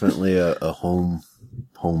is definitely a home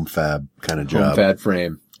fab kind of job. Home fab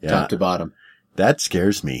frame, top to bottom. That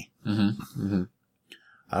scares me. Mm-hmm. Mm-hmm.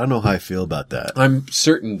 I don't know how I feel about that. I'm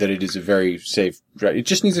certain that it is a very safe drive. It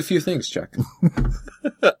just needs a few things, Chuck.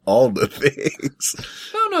 All the things.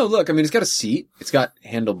 No, look, I mean, it's got a seat. It's got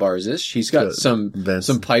handlebars-ish. He's got some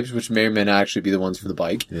pipes, which may or may not actually be the ones for the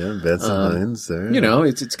bike. Yeah, vents and lines there. You know,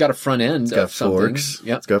 it's got a front end. It's got of something. forks.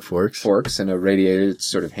 Yep. It's got forks. Forks and a radiator that's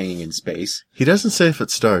sort of hanging in space. He doesn't say if it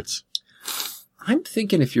starts. I'm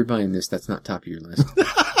thinking if you're buying this, that's not top of your list.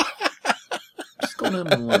 Just go down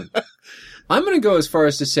the line. I'm going to go as far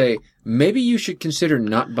as to say, maybe you should consider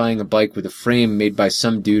not buying a bike with a frame made by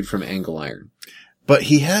some dude from Angle Iron. But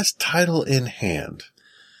he has title in hand.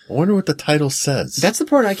 I wonder what the title says. That's the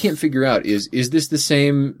part I can't figure out. Is this the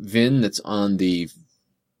same VIN that's on the...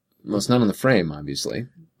 Well, it's not on the frame, obviously.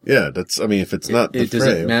 Yeah, if it's not the frame... Does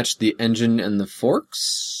it match the engine and the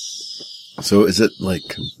forks? So is it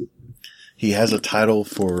like... He has a title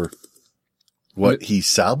for what he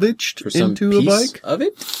salvaged into a bike? Of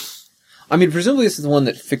it? I mean, presumably this is the one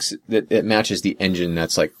that matches the engine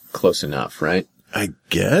that's like close enough, right? I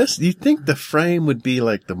guess. You think the frame would be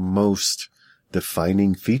like the most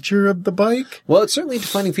defining feature of the bike? Well, it's certainly a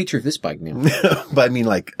defining feature of this bike now. But I mean,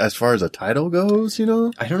 like, as far as a title goes, you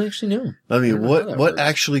know? I don't actually know. I mean, what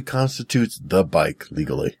actually constitutes the bike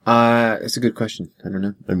legally? It's a good question. I don't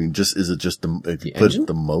know. I mean, is it just the engine?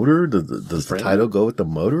 The motor? Does the title go with the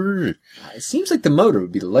motor? It seems like the motor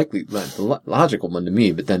would be the logical one to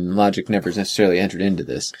me, but then logic never necessarily entered into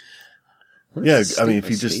this. Yeah, I mean, if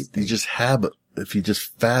you just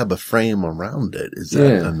fab a frame around it, is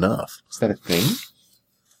that enough? Is that a thing?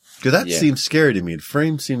 Because that seems scary to me. The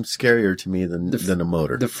frame seems scarier to me than a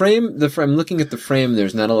motor. The frame, I'm looking at the frame,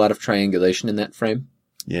 there's not a lot of triangulation in that frame.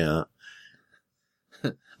 Yeah.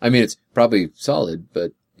 I mean, it's probably solid,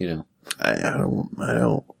 but, you know. I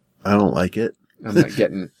don't like it. I'm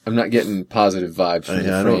not getting positive vibes from the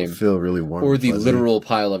frame. I don't feel really warm. Or the literal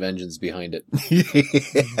pile of engines behind it.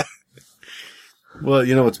 Yeah. Well,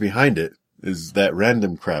 you know what's behind it is that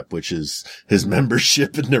random crap, which is his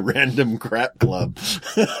membership in the Random Crap Club.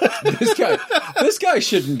 This guy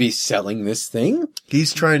shouldn't be selling this thing.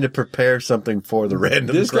 He's trying to prepare something for the Random Crap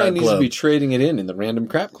Club. This guy needs to be trading it in the Random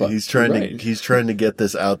Crap Club. He's trying to get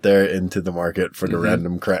this out there into the market for the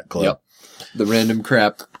Random Crap Club. Yep. The Random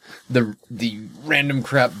Crap, the Random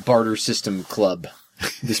Crap Barter System Club.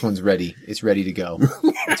 This one's ready. It's ready to go.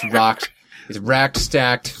 It's rocked. It's racked,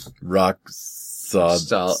 stacked.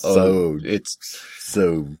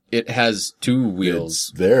 It has two wheels.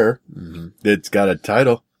 It's there. Mm-hmm. It's got a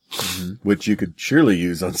title, which you could surely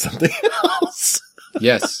use on something else.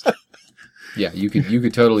 Yes. Yeah, you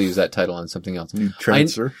could totally use that title on something else. New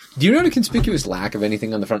transfer. Do you note a conspicuous lack of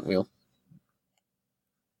anything on the front wheel?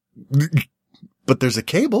 But there's a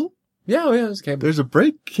cable. Yeah, there's a cable. There's a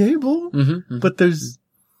brake cable. But there's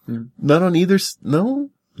not on either. No.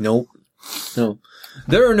 Nope. No.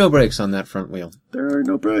 There are no brakes on that front wheel. There are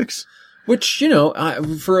no brakes. Which, you know,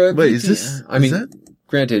 for a... Wait, is this... I mean,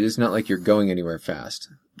 granted, it's not like you're going anywhere fast.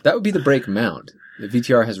 That would be the brake mount. The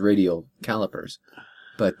VTR has radial calipers.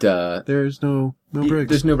 But, there's no brakes.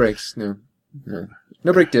 There's no brakes. No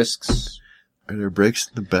brake discs. Are there brakes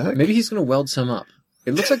in the back? Maybe he's going to weld some up.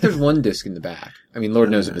 It looks like there's one disc in the back. I mean, Lord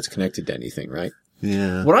knows if it's connected to anything, right?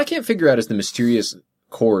 Yeah. What I can't figure out is the mysterious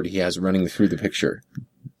cord he has running through the picture.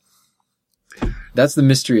 That's the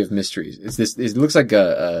mystery of mysteries. It looks like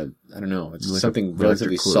I don't know, it's like something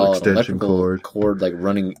relatively solid, electrical cord like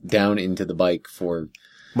running down into the bike for...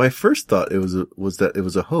 My first thought was that it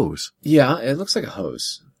was a hose. Yeah, it looks like a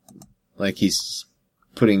hose. Like he's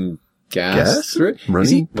putting gas through it.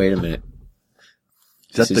 Running? Wait a minute.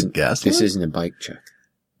 Is that the gas This one? isn't a bike check.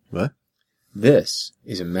 What? This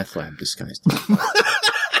is a meth lab disguised.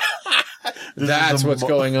 That's what's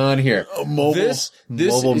going on here. Mobile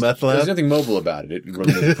meth lab? There's nothing mobile about it. When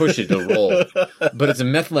you push it, it'll roll. But it's a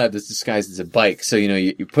meth lab that's disguised as a bike. So, you know,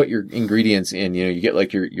 you put your ingredients in, you know, you get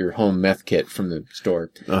like your home meth kit from the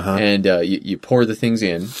store. And, you pour the things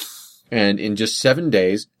in. And in just 7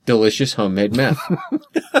 days, delicious homemade meth.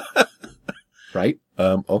 Right?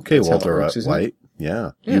 Okay, that's Walter works, White.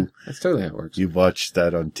 Yeah. That's totally how it works. You watched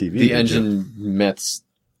that on TV. The engine meths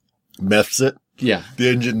it? Yeah. The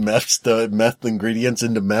engine meths the meth ingredients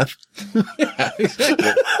into meth? Yeah,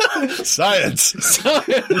 exactly. Science!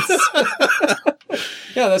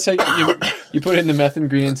 Yeah, that's how you put in the meth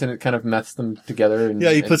ingredients and it kind of meths them together. And,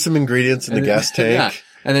 you put some ingredients in the gas tank. Yeah.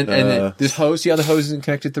 And then this hose, see how the hose isn't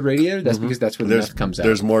connected to the radiator? That's because that's where the meth comes out.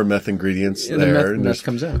 There's more meth ingredients there. The meth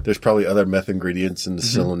comes out. There's probably other meth ingredients in the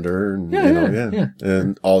cylinder. And,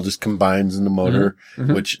 and all just combines in the motor,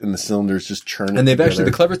 which in the cylinder is just churning. And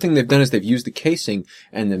the clever thing they've done is they've used the casing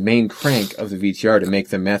and the main crank of the VTR to make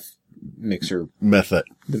the meth mixer. Method.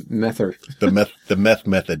 The mether. The meth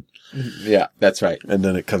method. Yeah, that's right. And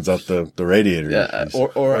then it comes out the radiator. Yeah,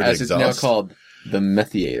 or as it's now called, the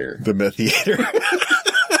methiator. The methiator.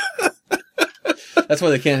 That's why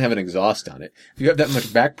they can't have an exhaust on it. If you have that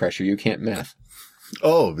much back pressure, you can't meth.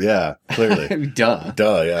 Oh, yeah, clearly. Duh,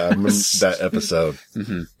 yeah. I remember that episode.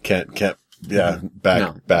 Can't,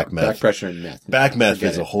 back meth. Back pressure and meth. Back meth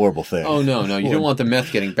is a horrible thing. Oh, no. You don't want the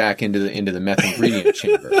meth getting back into the meth ingredient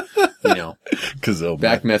chamber. You know. Cause they'll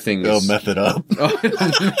mething they'll meth it up.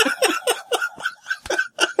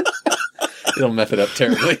 It'll meth it up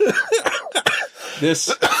terribly. This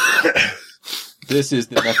is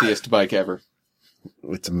the methiest bike ever.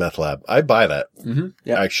 It's a meth lab. I buy that.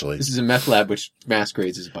 Yeah. Actually. This is a meth lab which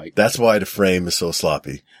masquerades as a bike. That's why the frame is so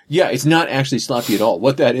sloppy. Yeah, it's not actually sloppy at all.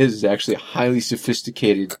 What that is actually a highly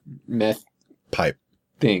sophisticated meth pipe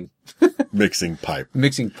thing. Mixing pipe.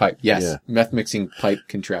 Mixing pipe, yes. Yeah. Meth mixing pipe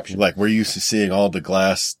contraption. Like we're used to seeing all the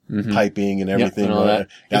glass piping and everything. And all that.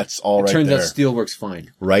 That's all right there. It turns out steel works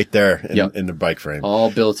fine. Right there in the bike frame.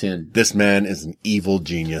 All built in. This man is an evil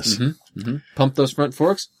genius. Pump those front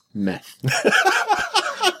forks, meth.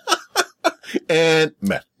 And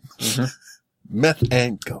meth. Meth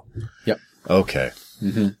and go. Yep. Okay.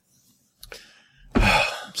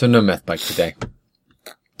 So no meth bike today.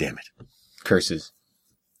 Damn it. Curses.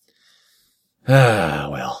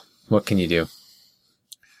 Well, what can you do?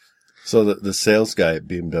 So the sales guy at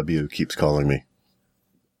BMW keeps calling me.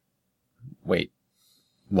 Wait.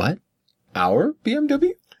 What? Our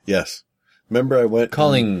BMW? Yes. Remember I went...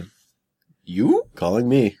 Calling you? Calling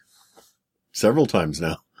me. Several times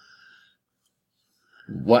now.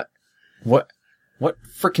 What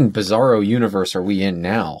frickin' bizarro universe are we in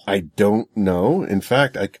now? I don't know. In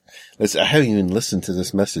fact, I haven't even listened to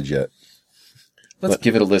this message yet. Let's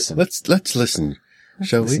give it a listen. Let's listen.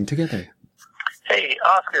 Shall Listen we? together. Hey,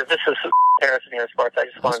 Oscar, this is Harrison here, Sports. I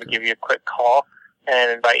just wanted to give you a quick call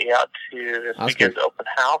and invite you out to this weekend's open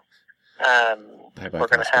house. Bye-bye, We're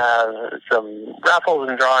going to Oscar. have some raffles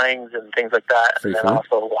and drawings and things like that. Free and then food?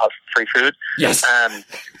 also we'll have free food. Yes.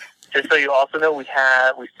 Just so you also know, we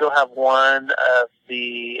still have one of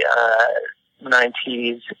the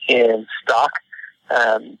 90s in stock.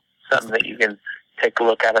 Something that you can take a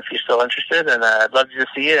look at if you're still interested. And I'd love to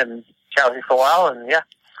see you and chat with you for a while. And yeah,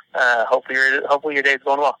 hopefully your day's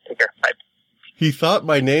going well. Take care. Bye. He thought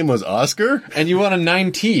my name was Oscar? And you want a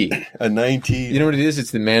 9T. A 19. You know what it is?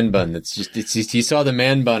 It's the man bun. He saw the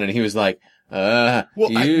man bun and he was like,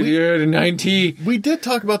 you're the 9T. We did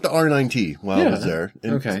talk about the R9T while I was there.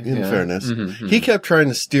 In fairness. Mm-hmm. He kept trying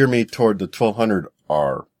to steer me toward the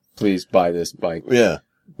 1200R. Please buy this bike. Yeah.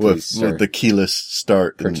 Please, With the keyless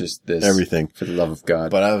start Purchase and this. everything. For the love of God.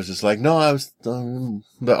 But I was just like, no, the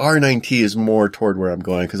R9T is more toward where I'm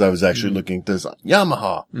going because I was actually looking at this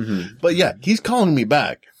Yamaha. Mm-hmm. But yeah, he's calling me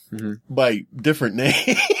back Mm-hmm. by different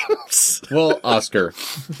names. Well, Oscar.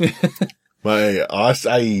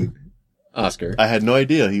 Oscar. I had no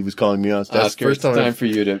idea he was calling me Oscar. That's Oscar, the first time time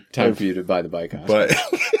for you to buy the bike, Oscar. But,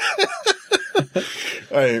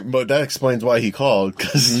 all right, but that explains why he called,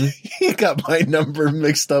 because he got my number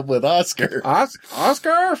mixed up with Oscar.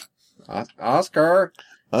 Oscar? Oscar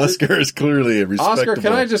is clearly a respectable... Oscar,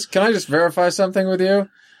 can I just verify something with you?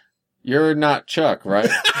 You're not Chuck, right?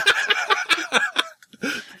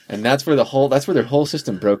 And that's where their whole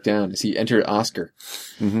system broke down, is he entered Oscar.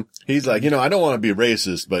 Mm-hmm. He's like, I don't want to be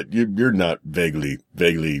racist, but you're not vaguely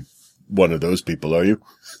one of those people, are you?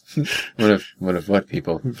 One of what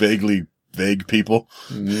people? Vaguely vague people.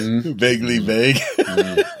 Mm. Vaguely vague.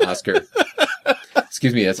 Oscar.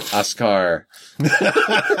 Excuse me, that's Oscar.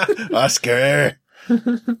 Oscar.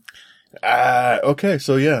 Okay,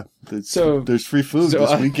 so yeah. There's free food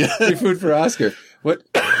this weekend. Free food for Oscar. What?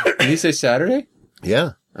 Did he say Saturday?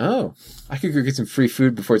 Yeah. Oh. I could go get some free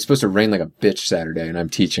food before it's supposed to rain like a bitch Saturday and I'm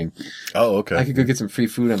teaching. Oh, okay. I could go get some free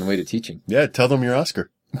food on the way to teaching. Yeah, tell them you're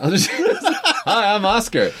Oscar. I'll just, hi, I'm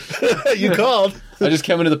Oscar. You called. I just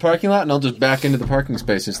come into the parking lot and I'll just back into the parking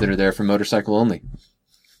spaces that are there for motorcycle only.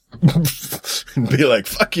 Be like,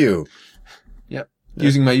 fuck you. Yep. Yeah.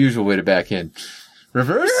 Using my usual way to back in.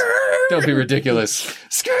 Reverse? Don't be ridiculous.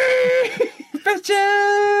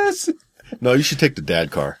 Bitches! No, you should take the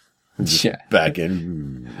dad car. Yeah. Back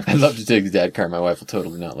in. I'd love to take the dad car. My wife will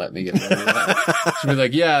totally not let me get it. She'll be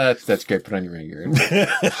like, yeah, that's great. Put on your rain gear.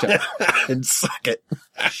 Shut up. And suck it.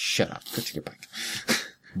 Shut up. Go take your bike.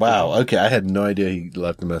 Wow. Okay. I had no idea he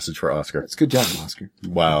left a message for Oscar. That's a good job, Oscar.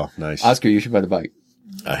 Wow. Nice. Oscar, you should buy the bike.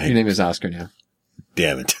 Your name is Oscar now.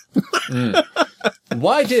 Damn it.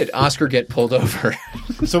 Why did Oscar get pulled over?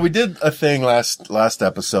 So we did a thing last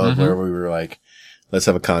episode where we were like, let's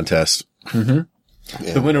have a contest. Mm-hmm.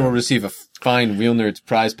 Yeah. The winner will receive a fine Wheel Nerds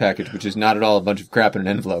prize package, which is not at all a bunch of crap in an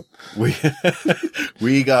envelope.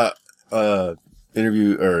 We got,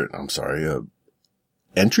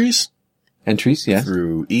 entries? Entries, yes.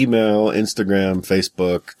 Through email, Instagram,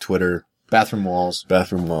 Facebook, Twitter. Bathroom walls.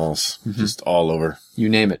 Just all over. You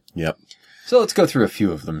name it. Yep. So let's go through a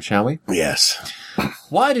few of them, shall we? Yes.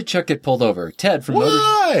 Why did Chuck get pulled over? Ted from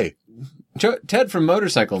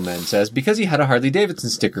Motorcycle Men says, because he had a Harley Davidson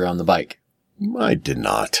sticker on the bike. I did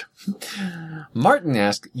not. Martin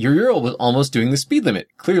asked, your Ural was almost doing the speed limit.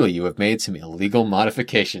 Clearly you have made some illegal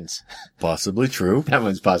modifications. Possibly true. That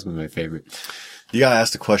one's possibly my favorite. You gotta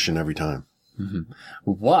ask the question every time. Mm-hmm.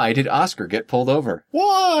 Why did Oscar get pulled over?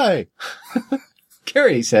 Why?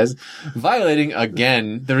 Carrie says, violating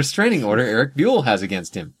again the restraining order Eric Buell has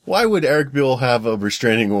against him. Why would Eric Buell have a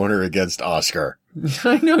restraining order against Oscar?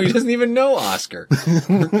 I know, he doesn't even know Oscar.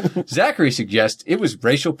 Zachary suggests it was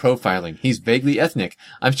racial profiling. He's vaguely ethnic.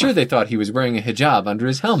 I'm sure they thought he was wearing a hijab under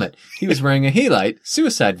his helmet. He was wearing a halite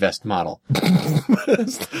suicide vest model.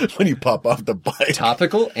 When you pop off the bike.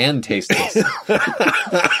 Topical and tasteless.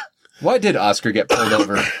 Why did Oscar get pulled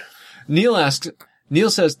over? Neil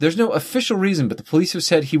says, there's no official reason, but the police have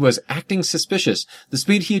said he was acting suspicious. The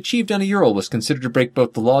speed he achieved on a Ural was considered to break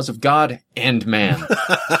both the laws of God and man.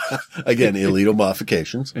 Again, illegal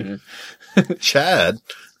modifications. Chad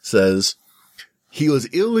says he was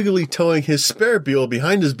illegally towing his spare Buell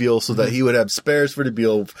behind his Buell so that he would have spares for the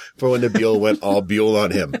Buell for when the Buell went all Buell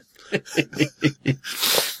on him.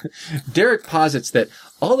 Derek posits that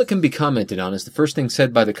all that can be commented on is the first thing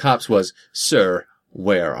said by the cops was, "Sir,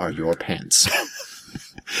 where are your pants?"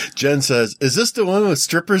 Jen says, is this the one with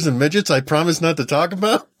strippers and midgets I promised not to talk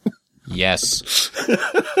about? Yes.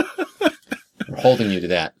 We're holding you to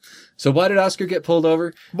that. So why did Oscar get pulled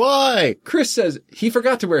over? Why? Chris says he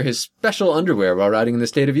forgot to wear his special underwear while riding in the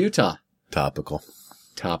state of Utah. Topical.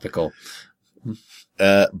 Topical.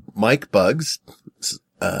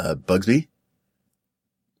 Bugsby.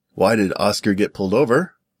 Why did Oscar get pulled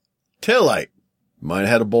over? Taillight. Mine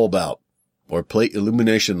had a bulb out. Or plate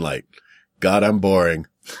illumination light. God, I'm boring.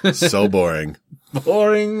 So boring.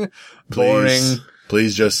 Boring.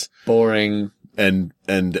 Please just Boring. end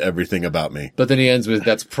everything about me. But then he ends with,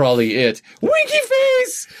 that's probably it. Winky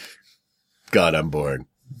face! God, I'm boring.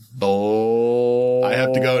 Boring. I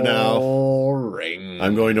have to go now.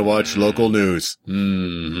 I'm going to watch local news.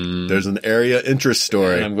 Mm-hmm. There's an area interest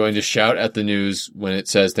story. And I'm going to shout at the news when it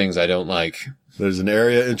says things I don't like. There's an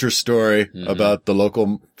area interest story about the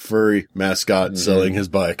local furry mascot selling his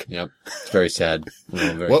bike. Yep. It's very sad.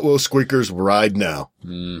 What will squeakers ride now?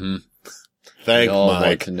 Mm-hmm. Thank We all want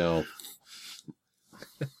Mike. to know.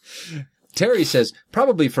 Terry says,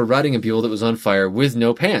 probably for riding a mule that was on fire with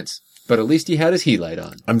no pants. But at least he had his heat light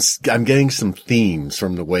on. I'm getting some themes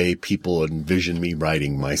from the way people envision me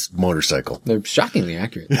riding my motorcycle. They're shockingly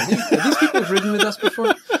accurate. Have these people ridden with us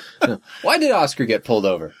before? No. Why did Oscar get pulled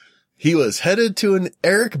over? He was headed to an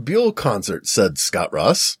Eric Buell concert, said Scott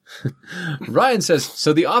Ross. Ryan says,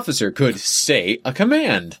 so the officer could say a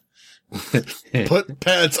command. Put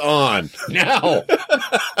pants on. Now!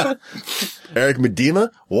 Eric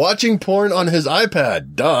Medina watching porn on his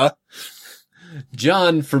iPad. Duh.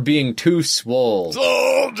 John for being too swole.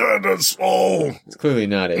 Oh, swole. It's clearly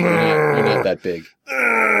not it. You're not that big.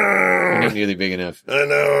 You're not nearly big enough. I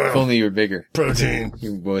know. If only you were bigger. Protein.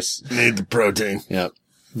 You wuss. Need the protein. Yep.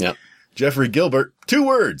 Jeffrey Gilbert, 2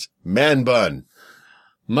 words. Man bun.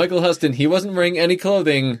 Michael Huston, he wasn't wearing any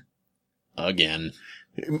clothing. Again.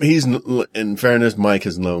 He's, in fairness, Mike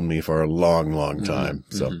has known me for a long, long time.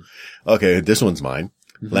 Okay, this one's mine.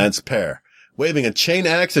 Lance Pear, waving a chain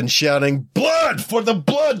axe and shouting, blood for the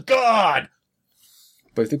blood god!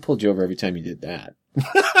 But if they pulled you over every time you did that.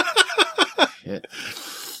 Shit.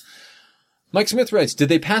 Mike Smith writes, did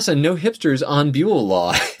they pass a no hipsters on Buell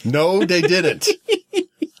law? No, they didn't.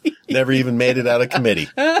 Never even made it out of committee.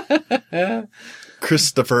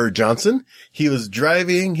 Christopher Johnson, he was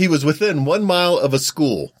within 1 mile of a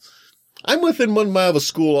school. I'm within 1 mile of a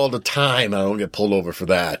school all the time. I don't get pulled over for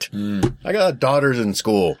that. I got daughters in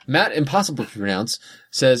school. Matt, impossible to pronounce,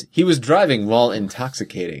 says he was driving while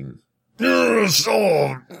intoxicating.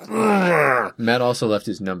 Matt also left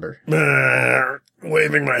his number.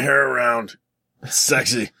 Waving my hair around.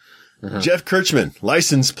 Sexy. Jeff Kirchman,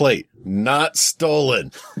 license plate, not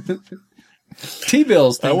stolen.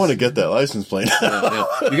 T-Bills thinks... I want to get that license plate. Yeah.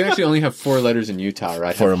 You can actually only have 4 letters in Utah,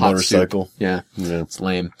 right? For have a hot motorcycle. soup. Yeah, it's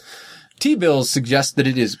lame. T-Bills suggests that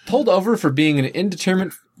it is pulled over for being an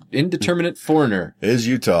indeterminate foreigner. It is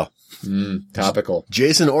Utah. Topical.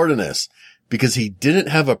 Jason Ordonez, because he didn't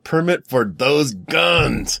have a permit for those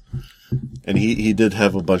guns. And he did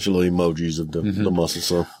have a bunch of little emojis of the muscle,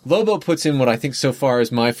 so. Lobo puts in what I think so far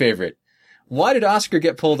is my favorite. Why did Oscar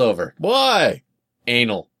get pulled over? Why?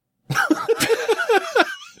 Anal.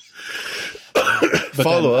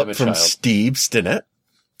 Follow up from Steve Stinnett.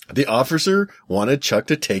 The officer wanted Chuck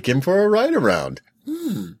to take him for a ride around.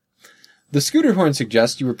 The scooter horn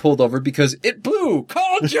suggests you were pulled over because it blew.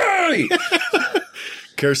 Call Jay!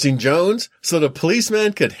 Kerosene Jones, so the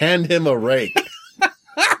policeman could hand him a rake.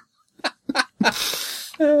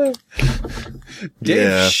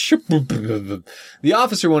 The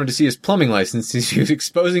officer wanted to see his plumbing license since he was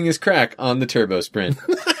exposing his crack on the Turbo Sprint.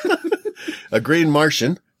 A Green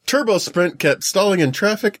Martian. Turbo Sprint kept stalling in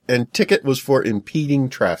traffic, and ticket was for impeding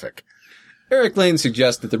traffic. Eric Lane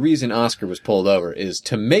suggests that the reason Oscar was pulled over is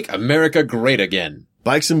to make America great again.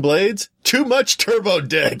 Bikes and Blades. Too much turbo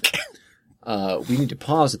dick. We need to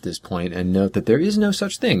pause at this point and note that there is no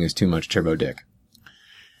such thing as too much turbo dick.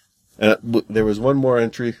 There was one more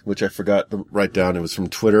entry, which I forgot to write down. It was from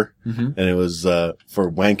Twitter, and it was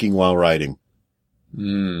for wanking while riding.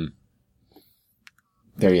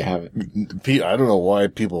 There you have it. Pete, I don't know why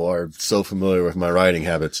people are so familiar with my riding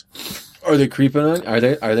habits. Are they creeping on? Are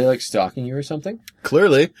they like stalking you or something?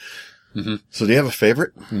 Clearly. So do you have a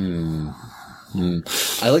favorite?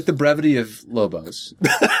 I like the brevity of Lobos.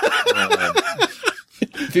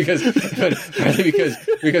 because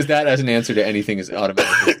that as an answer to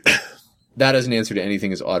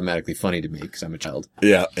anything is automatically funny to me because I'm a child.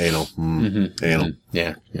 Yeah, anal. Anal.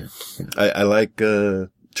 Yeah. I like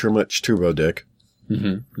too much turbo dick.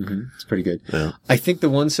 It's pretty good. Yeah. I think the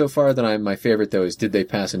one so far that my favorite though is did they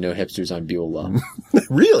pass a no hipsters on Buell law?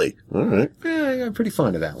 Really? All right. Yeah, I'm pretty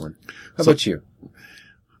fond of that one. How about you?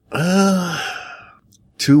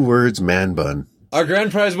 2 words, man bun. Our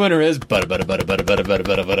grand prize winner is butter butter butter butter butter butter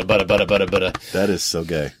butter butter butter butter butter butter. That is so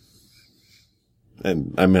gay.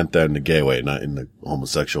 And I meant that in the gay way, not in the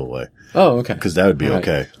homosexual way. Oh, okay. Because that would be All right.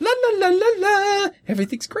 okay. La la la la la.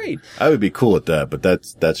 Everything's great. I would be cool with that, but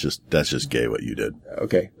that's just gay what you did.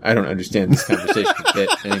 Okay, I don't understand this conversation a bit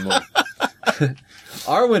anymore.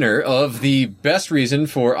 Our winner of the best reason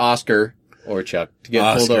for Oscar or Chuck to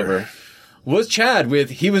get pulled over was Chad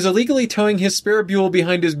with he was illegally towing his spare Buell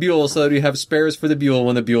behind his Buell so that he'd have spares for the Buell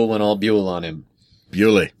when the Buell went all Buell on him.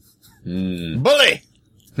 Bewley. Bully!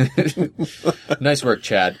 Nice work,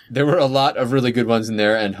 Chad. There were a lot of really good ones in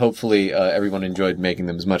there, and hopefully everyone enjoyed making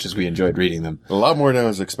them as much as we enjoyed reading them. A lot more than I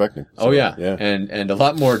was expecting. So, Oh, yeah. Yeah. And a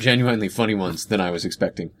lot more genuinely funny ones than I was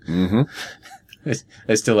expecting. Mm-hmm.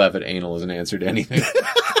 I still have it anal as an answer to anything.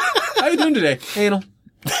 How you doing today? Anal.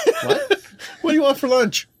 What? What do you want for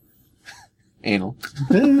lunch? Anal.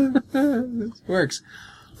 It works.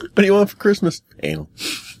 What do you want for Christmas? Anal.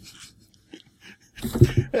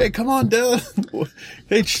 Hey, come on down.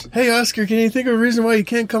 Hey, Oscar, can you think of a reason why you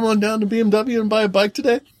can't come on down to BMW and buy a bike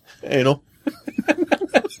today? Anal.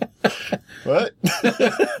 What?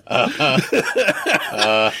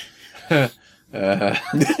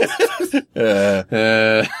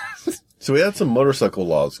 So we had some motorcycle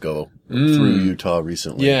laws go through Utah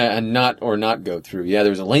recently. Yeah, and not go through. Yeah,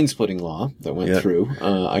 there was a lane splitting law that went through.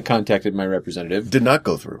 I contacted my representative. Did not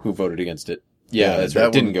go through. Who voted against it. Yeah, that's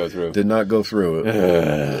right. Didn't go through. Did not go through.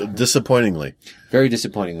 Disappointingly. Very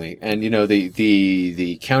disappointingly. And, you know,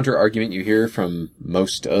 the counter argument you hear from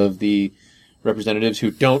most of the representatives who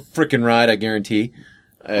don't frickin' ride, I guarantee,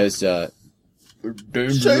 is,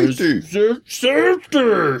 dangerous. Safety!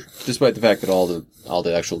 Despite the fact that all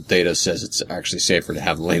the actual data says it's actually safer to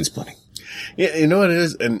have lane splitting. Yeah, you know what it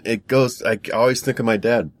is? And it goes, I always think of my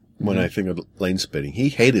dad when I think of lane splitting. He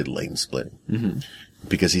hated lane splitting.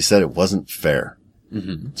 Because he said it wasn't fair.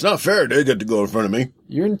 It's not fair. They get to go in front of me.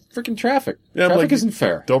 You're in frickin' traffic. Yeah, Traffic isn't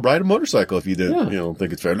fair. Don't ride a motorcycle if you don't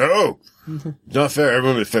think it's fair. No! It's not fair.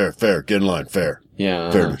 Everyone is fair. Fair. Get in line. Fair. Yeah.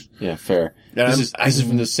 Fairness. Yeah, fair. Yeah, This is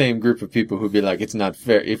from the same group of people who'd be like, it's not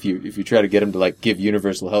fair. If you try to get them to like give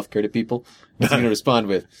universal health care to people, what's he going to respond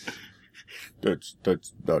with? That's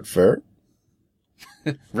not fair.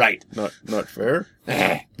 Right. Not fair.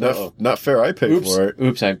 Uh-oh. Not fair. I paid for it.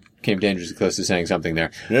 Oops, I came dangerously close to saying something there.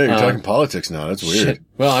 Yeah, you're talking politics now. That's weird. Shit.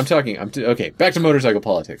 Well, okay, back to motorcycle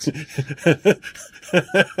politics.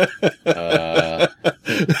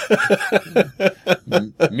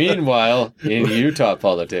 Meanwhile, in Utah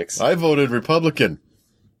politics. I voted Republican.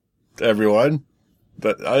 Everyone.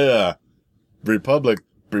 But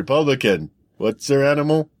Republican. What's their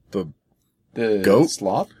animal? The goat?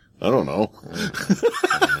 Sloth? I don't know.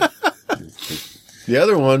 The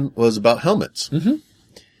other one was about helmets.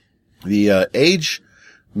 The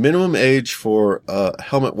minimum age for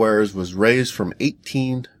helmet wearers was raised from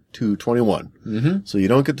 18 to 21. So you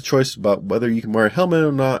don't get the choice about whether you can wear a helmet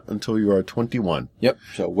or not until you are 21. Yep.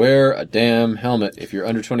 So wear a damn helmet if you're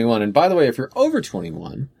under 21. And by the way, if you're over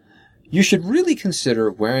 21, you should really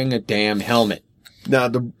consider wearing a damn helmet. Now,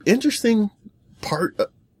 the interesting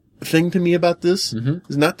thing to me about this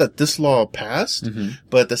is not that this law passed,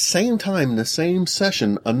 but at the same time, in the same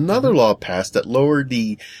session, another law passed that lowered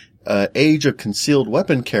the age of concealed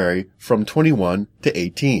weapon carry from 21 to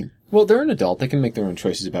 18. Well, they're an adult. They can make their own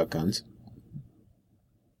choices about guns.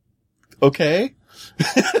 Okay.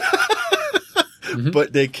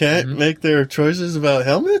 But they can't make their choices about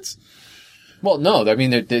helmets? Well, no. I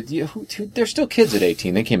mean, they're still kids at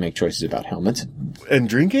 18. They can't make choices about helmets. And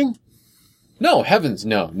drinking? No, heavens,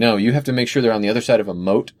 no. No, you have to make sure they're on the other side of a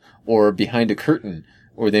moat or behind a curtain,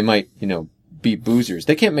 or they might, be boozers.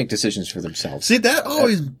 They can't make decisions for themselves. See, that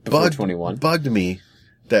always before 21. bugged me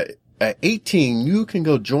that at 18, you can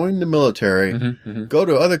go join the military, go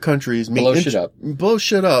to other countries, blow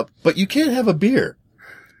shit up, but you can't have a beer.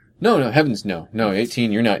 No, heavens, no. No,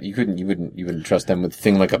 18, you wouldn't trust them with a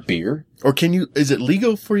thing like a beer. Or is it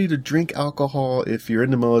legal for you to drink alcohol if you're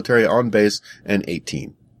in the military on base and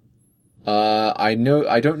 18? I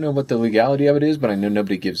don't know what the legality of it is, but I know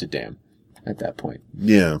nobody gives a damn at that point.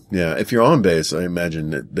 Yeah. If you're on base, I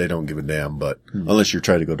imagine that they don't give a damn, but unless you're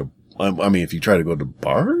trying to go to, if you try to go to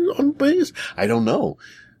bar on base, I don't know.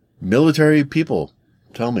 Military people,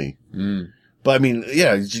 tell me. But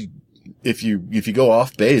if you go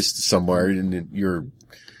off base somewhere and you're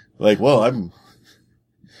like, well,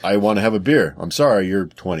 I want to have a beer. I'm sorry, you're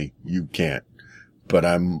 20. You can't. but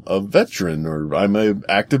I'm a veteran or I'm a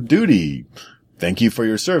active duty. Thank you for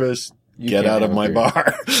your service. Get out of my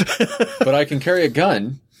bar. But I can carry a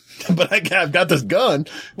gun. But I've got this gun.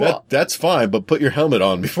 Well, that's fine, but put your helmet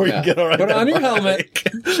on before you get on Put that on your bike. helmet.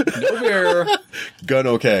 No beer. Gun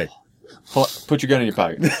okay. Put your gun in your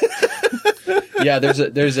pocket. Yeah, there's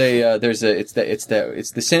the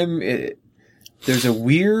same. There's a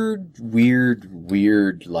weird,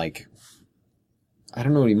 like, I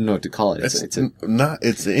don't even know what to call it. It's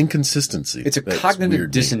an inconsistency. It's a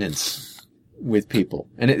cognitive dissonance with people.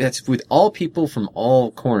 And that's with all people from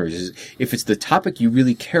all corners. If it's the topic you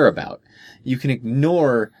really care about, you can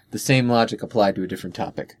ignore the same logic applied to a different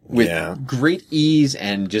topic with great ease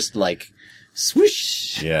and just like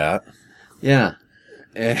swoosh. Yeah. Yeah.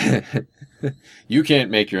 You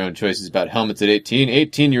can't make your own choices about helmets at 18.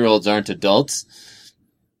 18-year-olds aren't adults.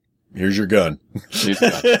 Here's your gun.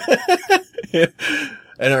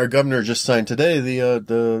 And our governor just signed today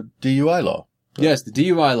the DUI law. Yes, the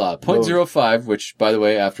DUI law. 0.05, which, by the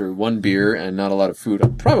way, after one beer and not a lot of food,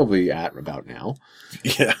 I'm probably at about now.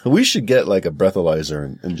 Yeah, we should get like a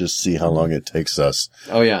breathalyzer and just see how long it takes us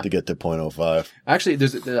to get to 0.05.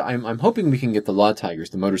 Actually, I'm hoping we can get the Law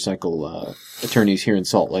Tigers, the motorcycle attorneys here in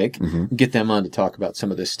Salt Lake, get them on to talk about some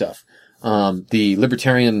of this stuff. The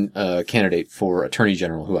Libertarian candidate for Attorney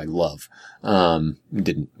General, who I love,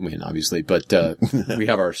 didn't win, obviously, but we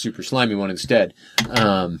have our super slimy one instead.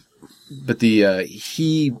 But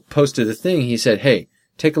he posted a thing. He said, hey,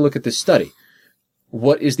 take a look at this study.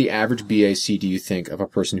 What is the average BAC, do you think, of a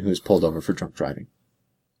person who is pulled over for drunk driving?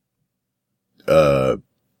 1?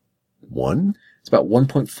 It's about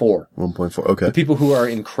 1.4. 1.4, okay. The people who are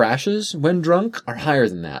in crashes when drunk are higher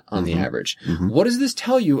than that on the average. What does this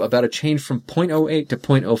tell you about a change from 0.08 to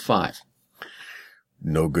 0.05?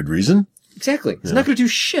 No good reason. Exactly. It's not going to do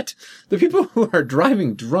shit. The people who are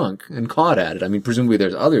driving drunk and caught at it, I mean, presumably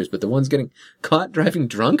there's others, but the ones getting caught driving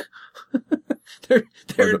drunk, they're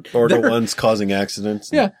the ones causing accidents.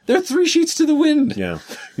 Yeah, they're 3 sheets to the wind. Yeah.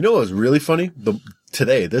 You know what was really funny?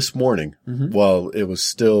 This morning, while it was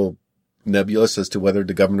still nebulous as to whether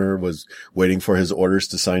the governor was waiting for his orders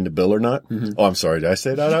to sign the bill or not. Oh, I'm sorry. Did I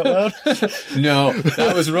say that out loud? No,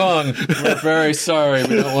 that was wrong. We're very sorry.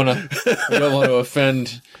 We don't want to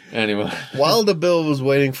offend anyone. While the bill was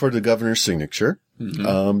waiting for the governor's signature,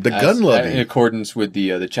 the gun lobby, in accordance with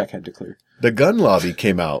the check had to clear. The gun lobby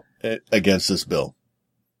came out against this bill.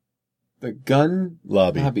 The gun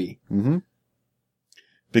lobby.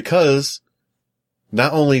 Because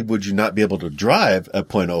not only would you not be able to drive at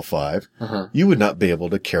 0.05, you would not be able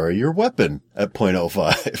to carry your weapon at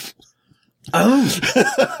 0.05. Oh.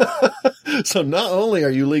 So not only are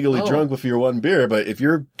you legally drunk with your one beer, but if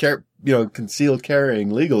you're concealed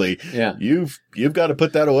carrying legally, you've got to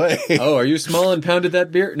put that away. Oh, are you small and pounded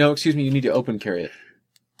that beer? No, excuse me, you need to open carry it.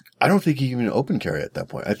 I don't think you can even open carry at that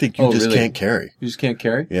point. I think you just really? can't carry. You just can't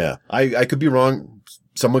carry? Yeah. I could be wrong.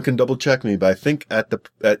 Someone can double check me, but I think at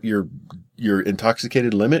your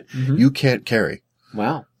intoxicated limit, you can't carry.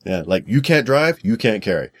 Wow. Yeah. Like you can't drive, you can't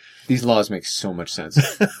carry. These laws make so much sense.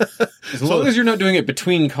 As long as you're not doing it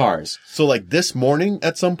between cars. So like this morning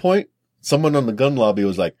at some point, someone on the gun lobby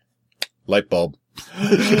was like, light bulb.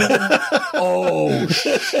 Oh,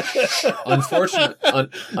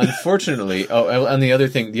 unfortunately. Oh, and the other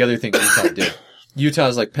thing Utah did.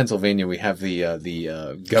 Utah's like Pennsylvania. We have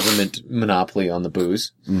the government monopoly on the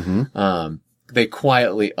booze. They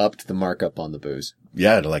quietly upped the markup on the booze.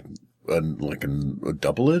 Yeah, to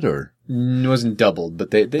double it or? It wasn't doubled, but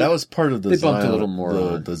they that was part of the they bumped a little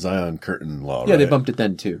more the Zion curtain law. Yeah, right? they bumped it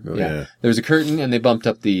then too. Oh, yeah, there was a curtain, and they bumped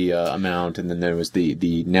up the amount, and then there was the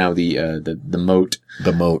moat.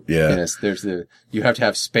 The moat, yeah. Yes, you have to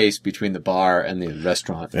have space between the bar and the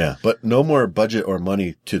restaurant. Yeah, but no more budget or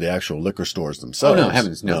money to the actual liquor stores themselves. Oh no,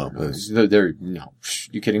 heavens, no. They're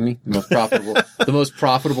you kidding me? The most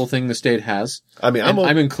profitable thing the state has. I mean,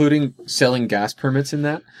 I'm including selling gas permits in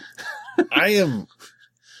that. I am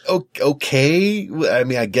okay. I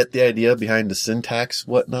mean, I get the idea behind the sin tax,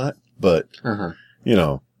 whatnot, but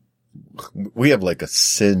we have like a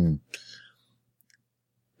sin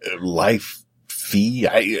life fee.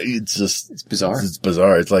 It's bizarre. It's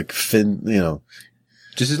bizarre. It's like just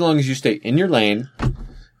as long as you stay in your lane.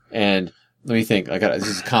 And let me think. This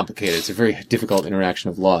is complicated. It's a very difficult interaction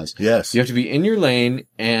of laws. Yes. You have to be in your lane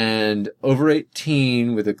and over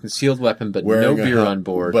 18 with a concealed weapon, but no beer on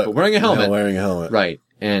board, but wearing a helmet. Wearing a helmet. Right.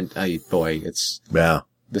 And it's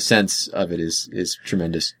the sense of it is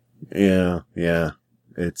tremendous. Yeah. Yeah.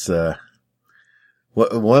 It's,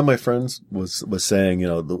 one of my friends was saying,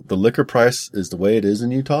 the liquor price is the way it is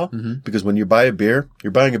in Utah because when you buy a beer,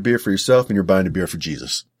 you're buying a beer for yourself and you're buying a beer for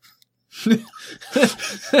Jesus.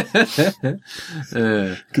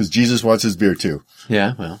 Because Jesus wants his beer too.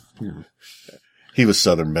 Yeah, well, you know. He was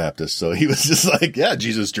Southern Baptist, so he was just like, yeah,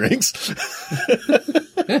 Jesus drinks.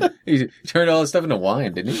 He turned all his stuff into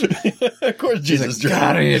wine, didn't he? Of course Jesus drinks.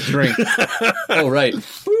 God, I need a drink. Oh, right.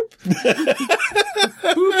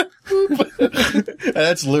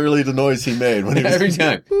 That's literally the noise he made when he was... Every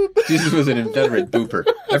time. Jesus was an inveterate booper.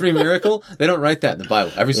 Every miracle, they don't write that in the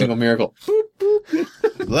Bible. Every single miracle.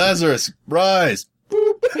 Lazarus, rise.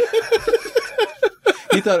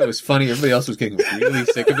 He thought it was funny. Everybody else was getting really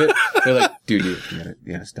sick of it. They're like, dude, you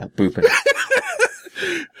gotta stop booping.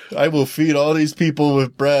 I will feed all these people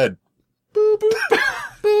with bread. Boop,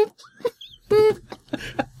 boop, boop,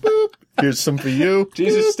 boop. Here's some for you.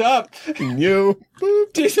 Jesus, stop. And you.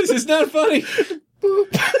 Boop. Jesus, it's not funny.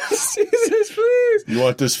 Boop. Jesus, please. You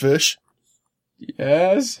want this fish?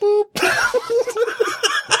 Yes. Boop.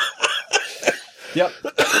 Yep.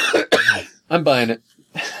 I'm buying it.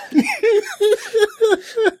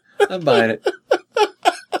 I'm buying it.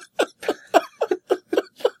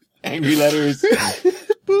 Angry letters.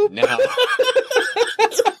 Now.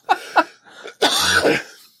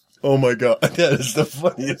 Oh my God. That is the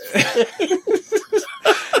funniest.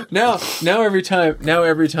 Now every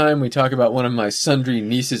time we talk about one of my sundry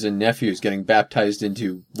nieces and nephews getting baptized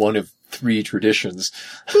into one of 3 traditions,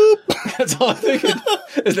 that's all I'm thinking.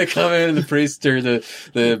 Is they come in and the priest or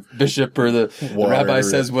the bishop or the rabbi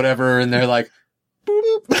says whatever, and they're like,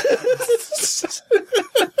 boop.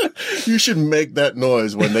 You should make that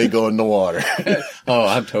noise when they go in the water. Oh,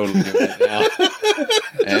 I'm totally doing it now.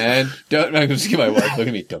 And don't, I'm just give my wife, look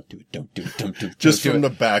at me, don't do it, don't do it, don't do it. Just from the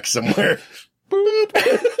back somewhere.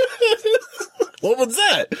 What was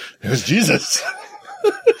that? It was Jesus.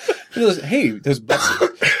 Hey, those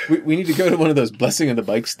we need to go to one of those blessing of the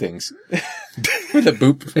bikes things. With a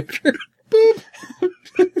boop figure. Boop.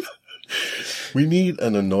 We need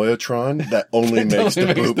an Anoyatron that only makes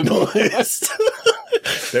the boop noise.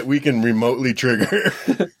 That we can remotely trigger.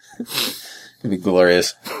 It'd be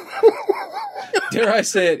glorious. Dare I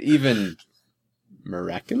say it, even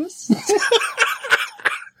miraculous?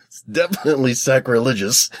 It's definitely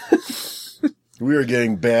sacrilegious. We are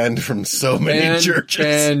getting banned from so many churches.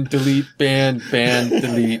 Ban, delete, ban,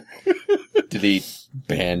 delete, delete,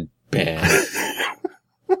 ban.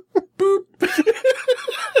 Boop.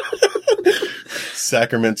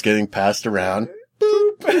 Sacraments getting passed around.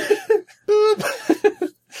 Boop. Boop. Boop.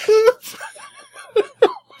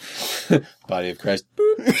 Body of Christ.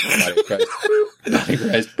 Boop. Body of Christ. Boop. Body of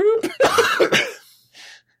Christ. Boop.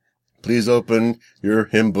 Please open your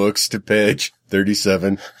hymn books to page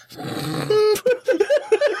 37.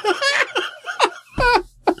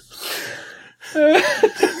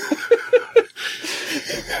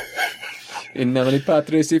 In nomine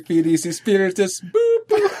Patris et Filii et Spiritus. Boop.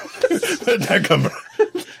 Where'd that come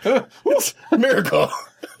from? Miracle.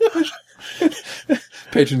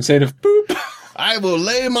 Patron saint of boop. I will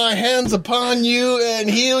lay my hands upon you and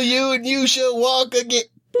heal you, and you shall walk again.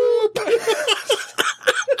 Boop.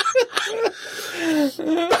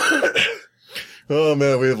 Oh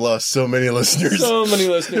man, we have lost so many listeners. So many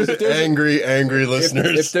listeners. Angry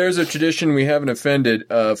listeners. If there's a tradition we haven't offended,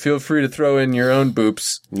 feel free to throw in your own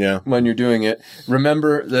boops. Yeah. When you're doing it.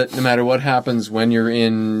 Remember that no matter what happens when you're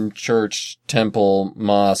in church, temple,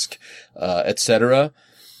 mosque, etc.,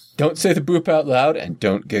 don't say the boop out loud and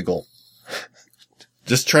don't giggle.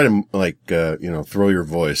 Just try to, throw your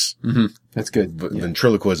voice. Mm-hmm. That's good.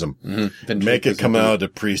 Ventriloquism. Mm-hmm. Make it come out of the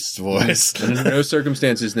priest's voice. And under no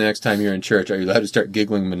circumstances the next time you're in church are you allowed to start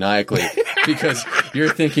giggling maniacally because you're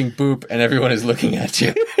thinking boop and everyone is looking at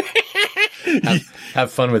you.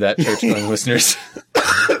 Have fun with that, church-going listeners.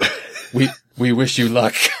 We wish you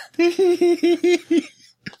luck.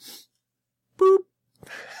 Boop.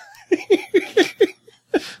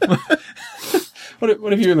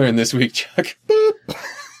 What have you learned this week, Chuck? Boop.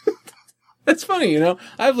 That's funny,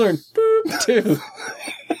 I've learned boop, too.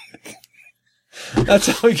 That's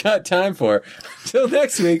all we got time for. Till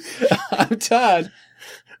next week, I'm Todd.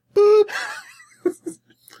 Boop.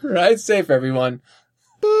 Ride safe, everyone.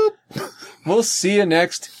 Boop. We'll see you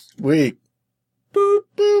next week. Boop,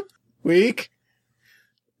 boop. Week.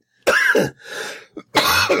 I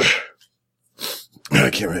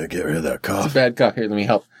can't really get rid of that cough. It's a bad cough. Here, let me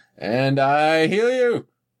help. And I heal you.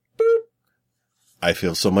 Boop. I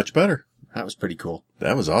feel so much better. That was pretty cool.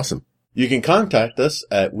 That was awesome. You can contact us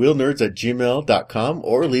at wheelnerds@gmail.com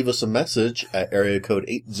or leave us a message at area code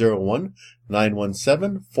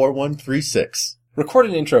 801-917-4136. Record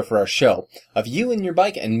an intro for our show of you and your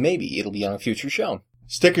bike, and maybe it'll be on a future show.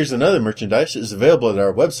 Stickers and other merchandise is available at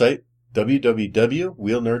our website,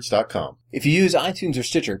 www.wheelnerds.com. If you use iTunes or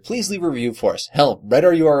Stitcher, please leave a review for us. Hell, write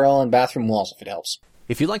our URL on bathroom walls if it helps.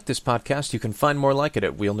 If you like this podcast, you can find more like it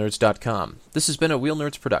at wheelnerds.com. This has been a Wheel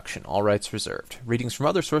Nerds production, all rights reserved. Readings from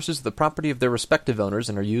other sources are the property of their respective owners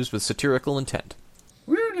and are used with satirical intent.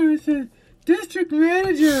 Wheelnerds, district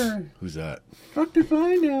manager. Who's that? Fuck if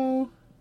I know.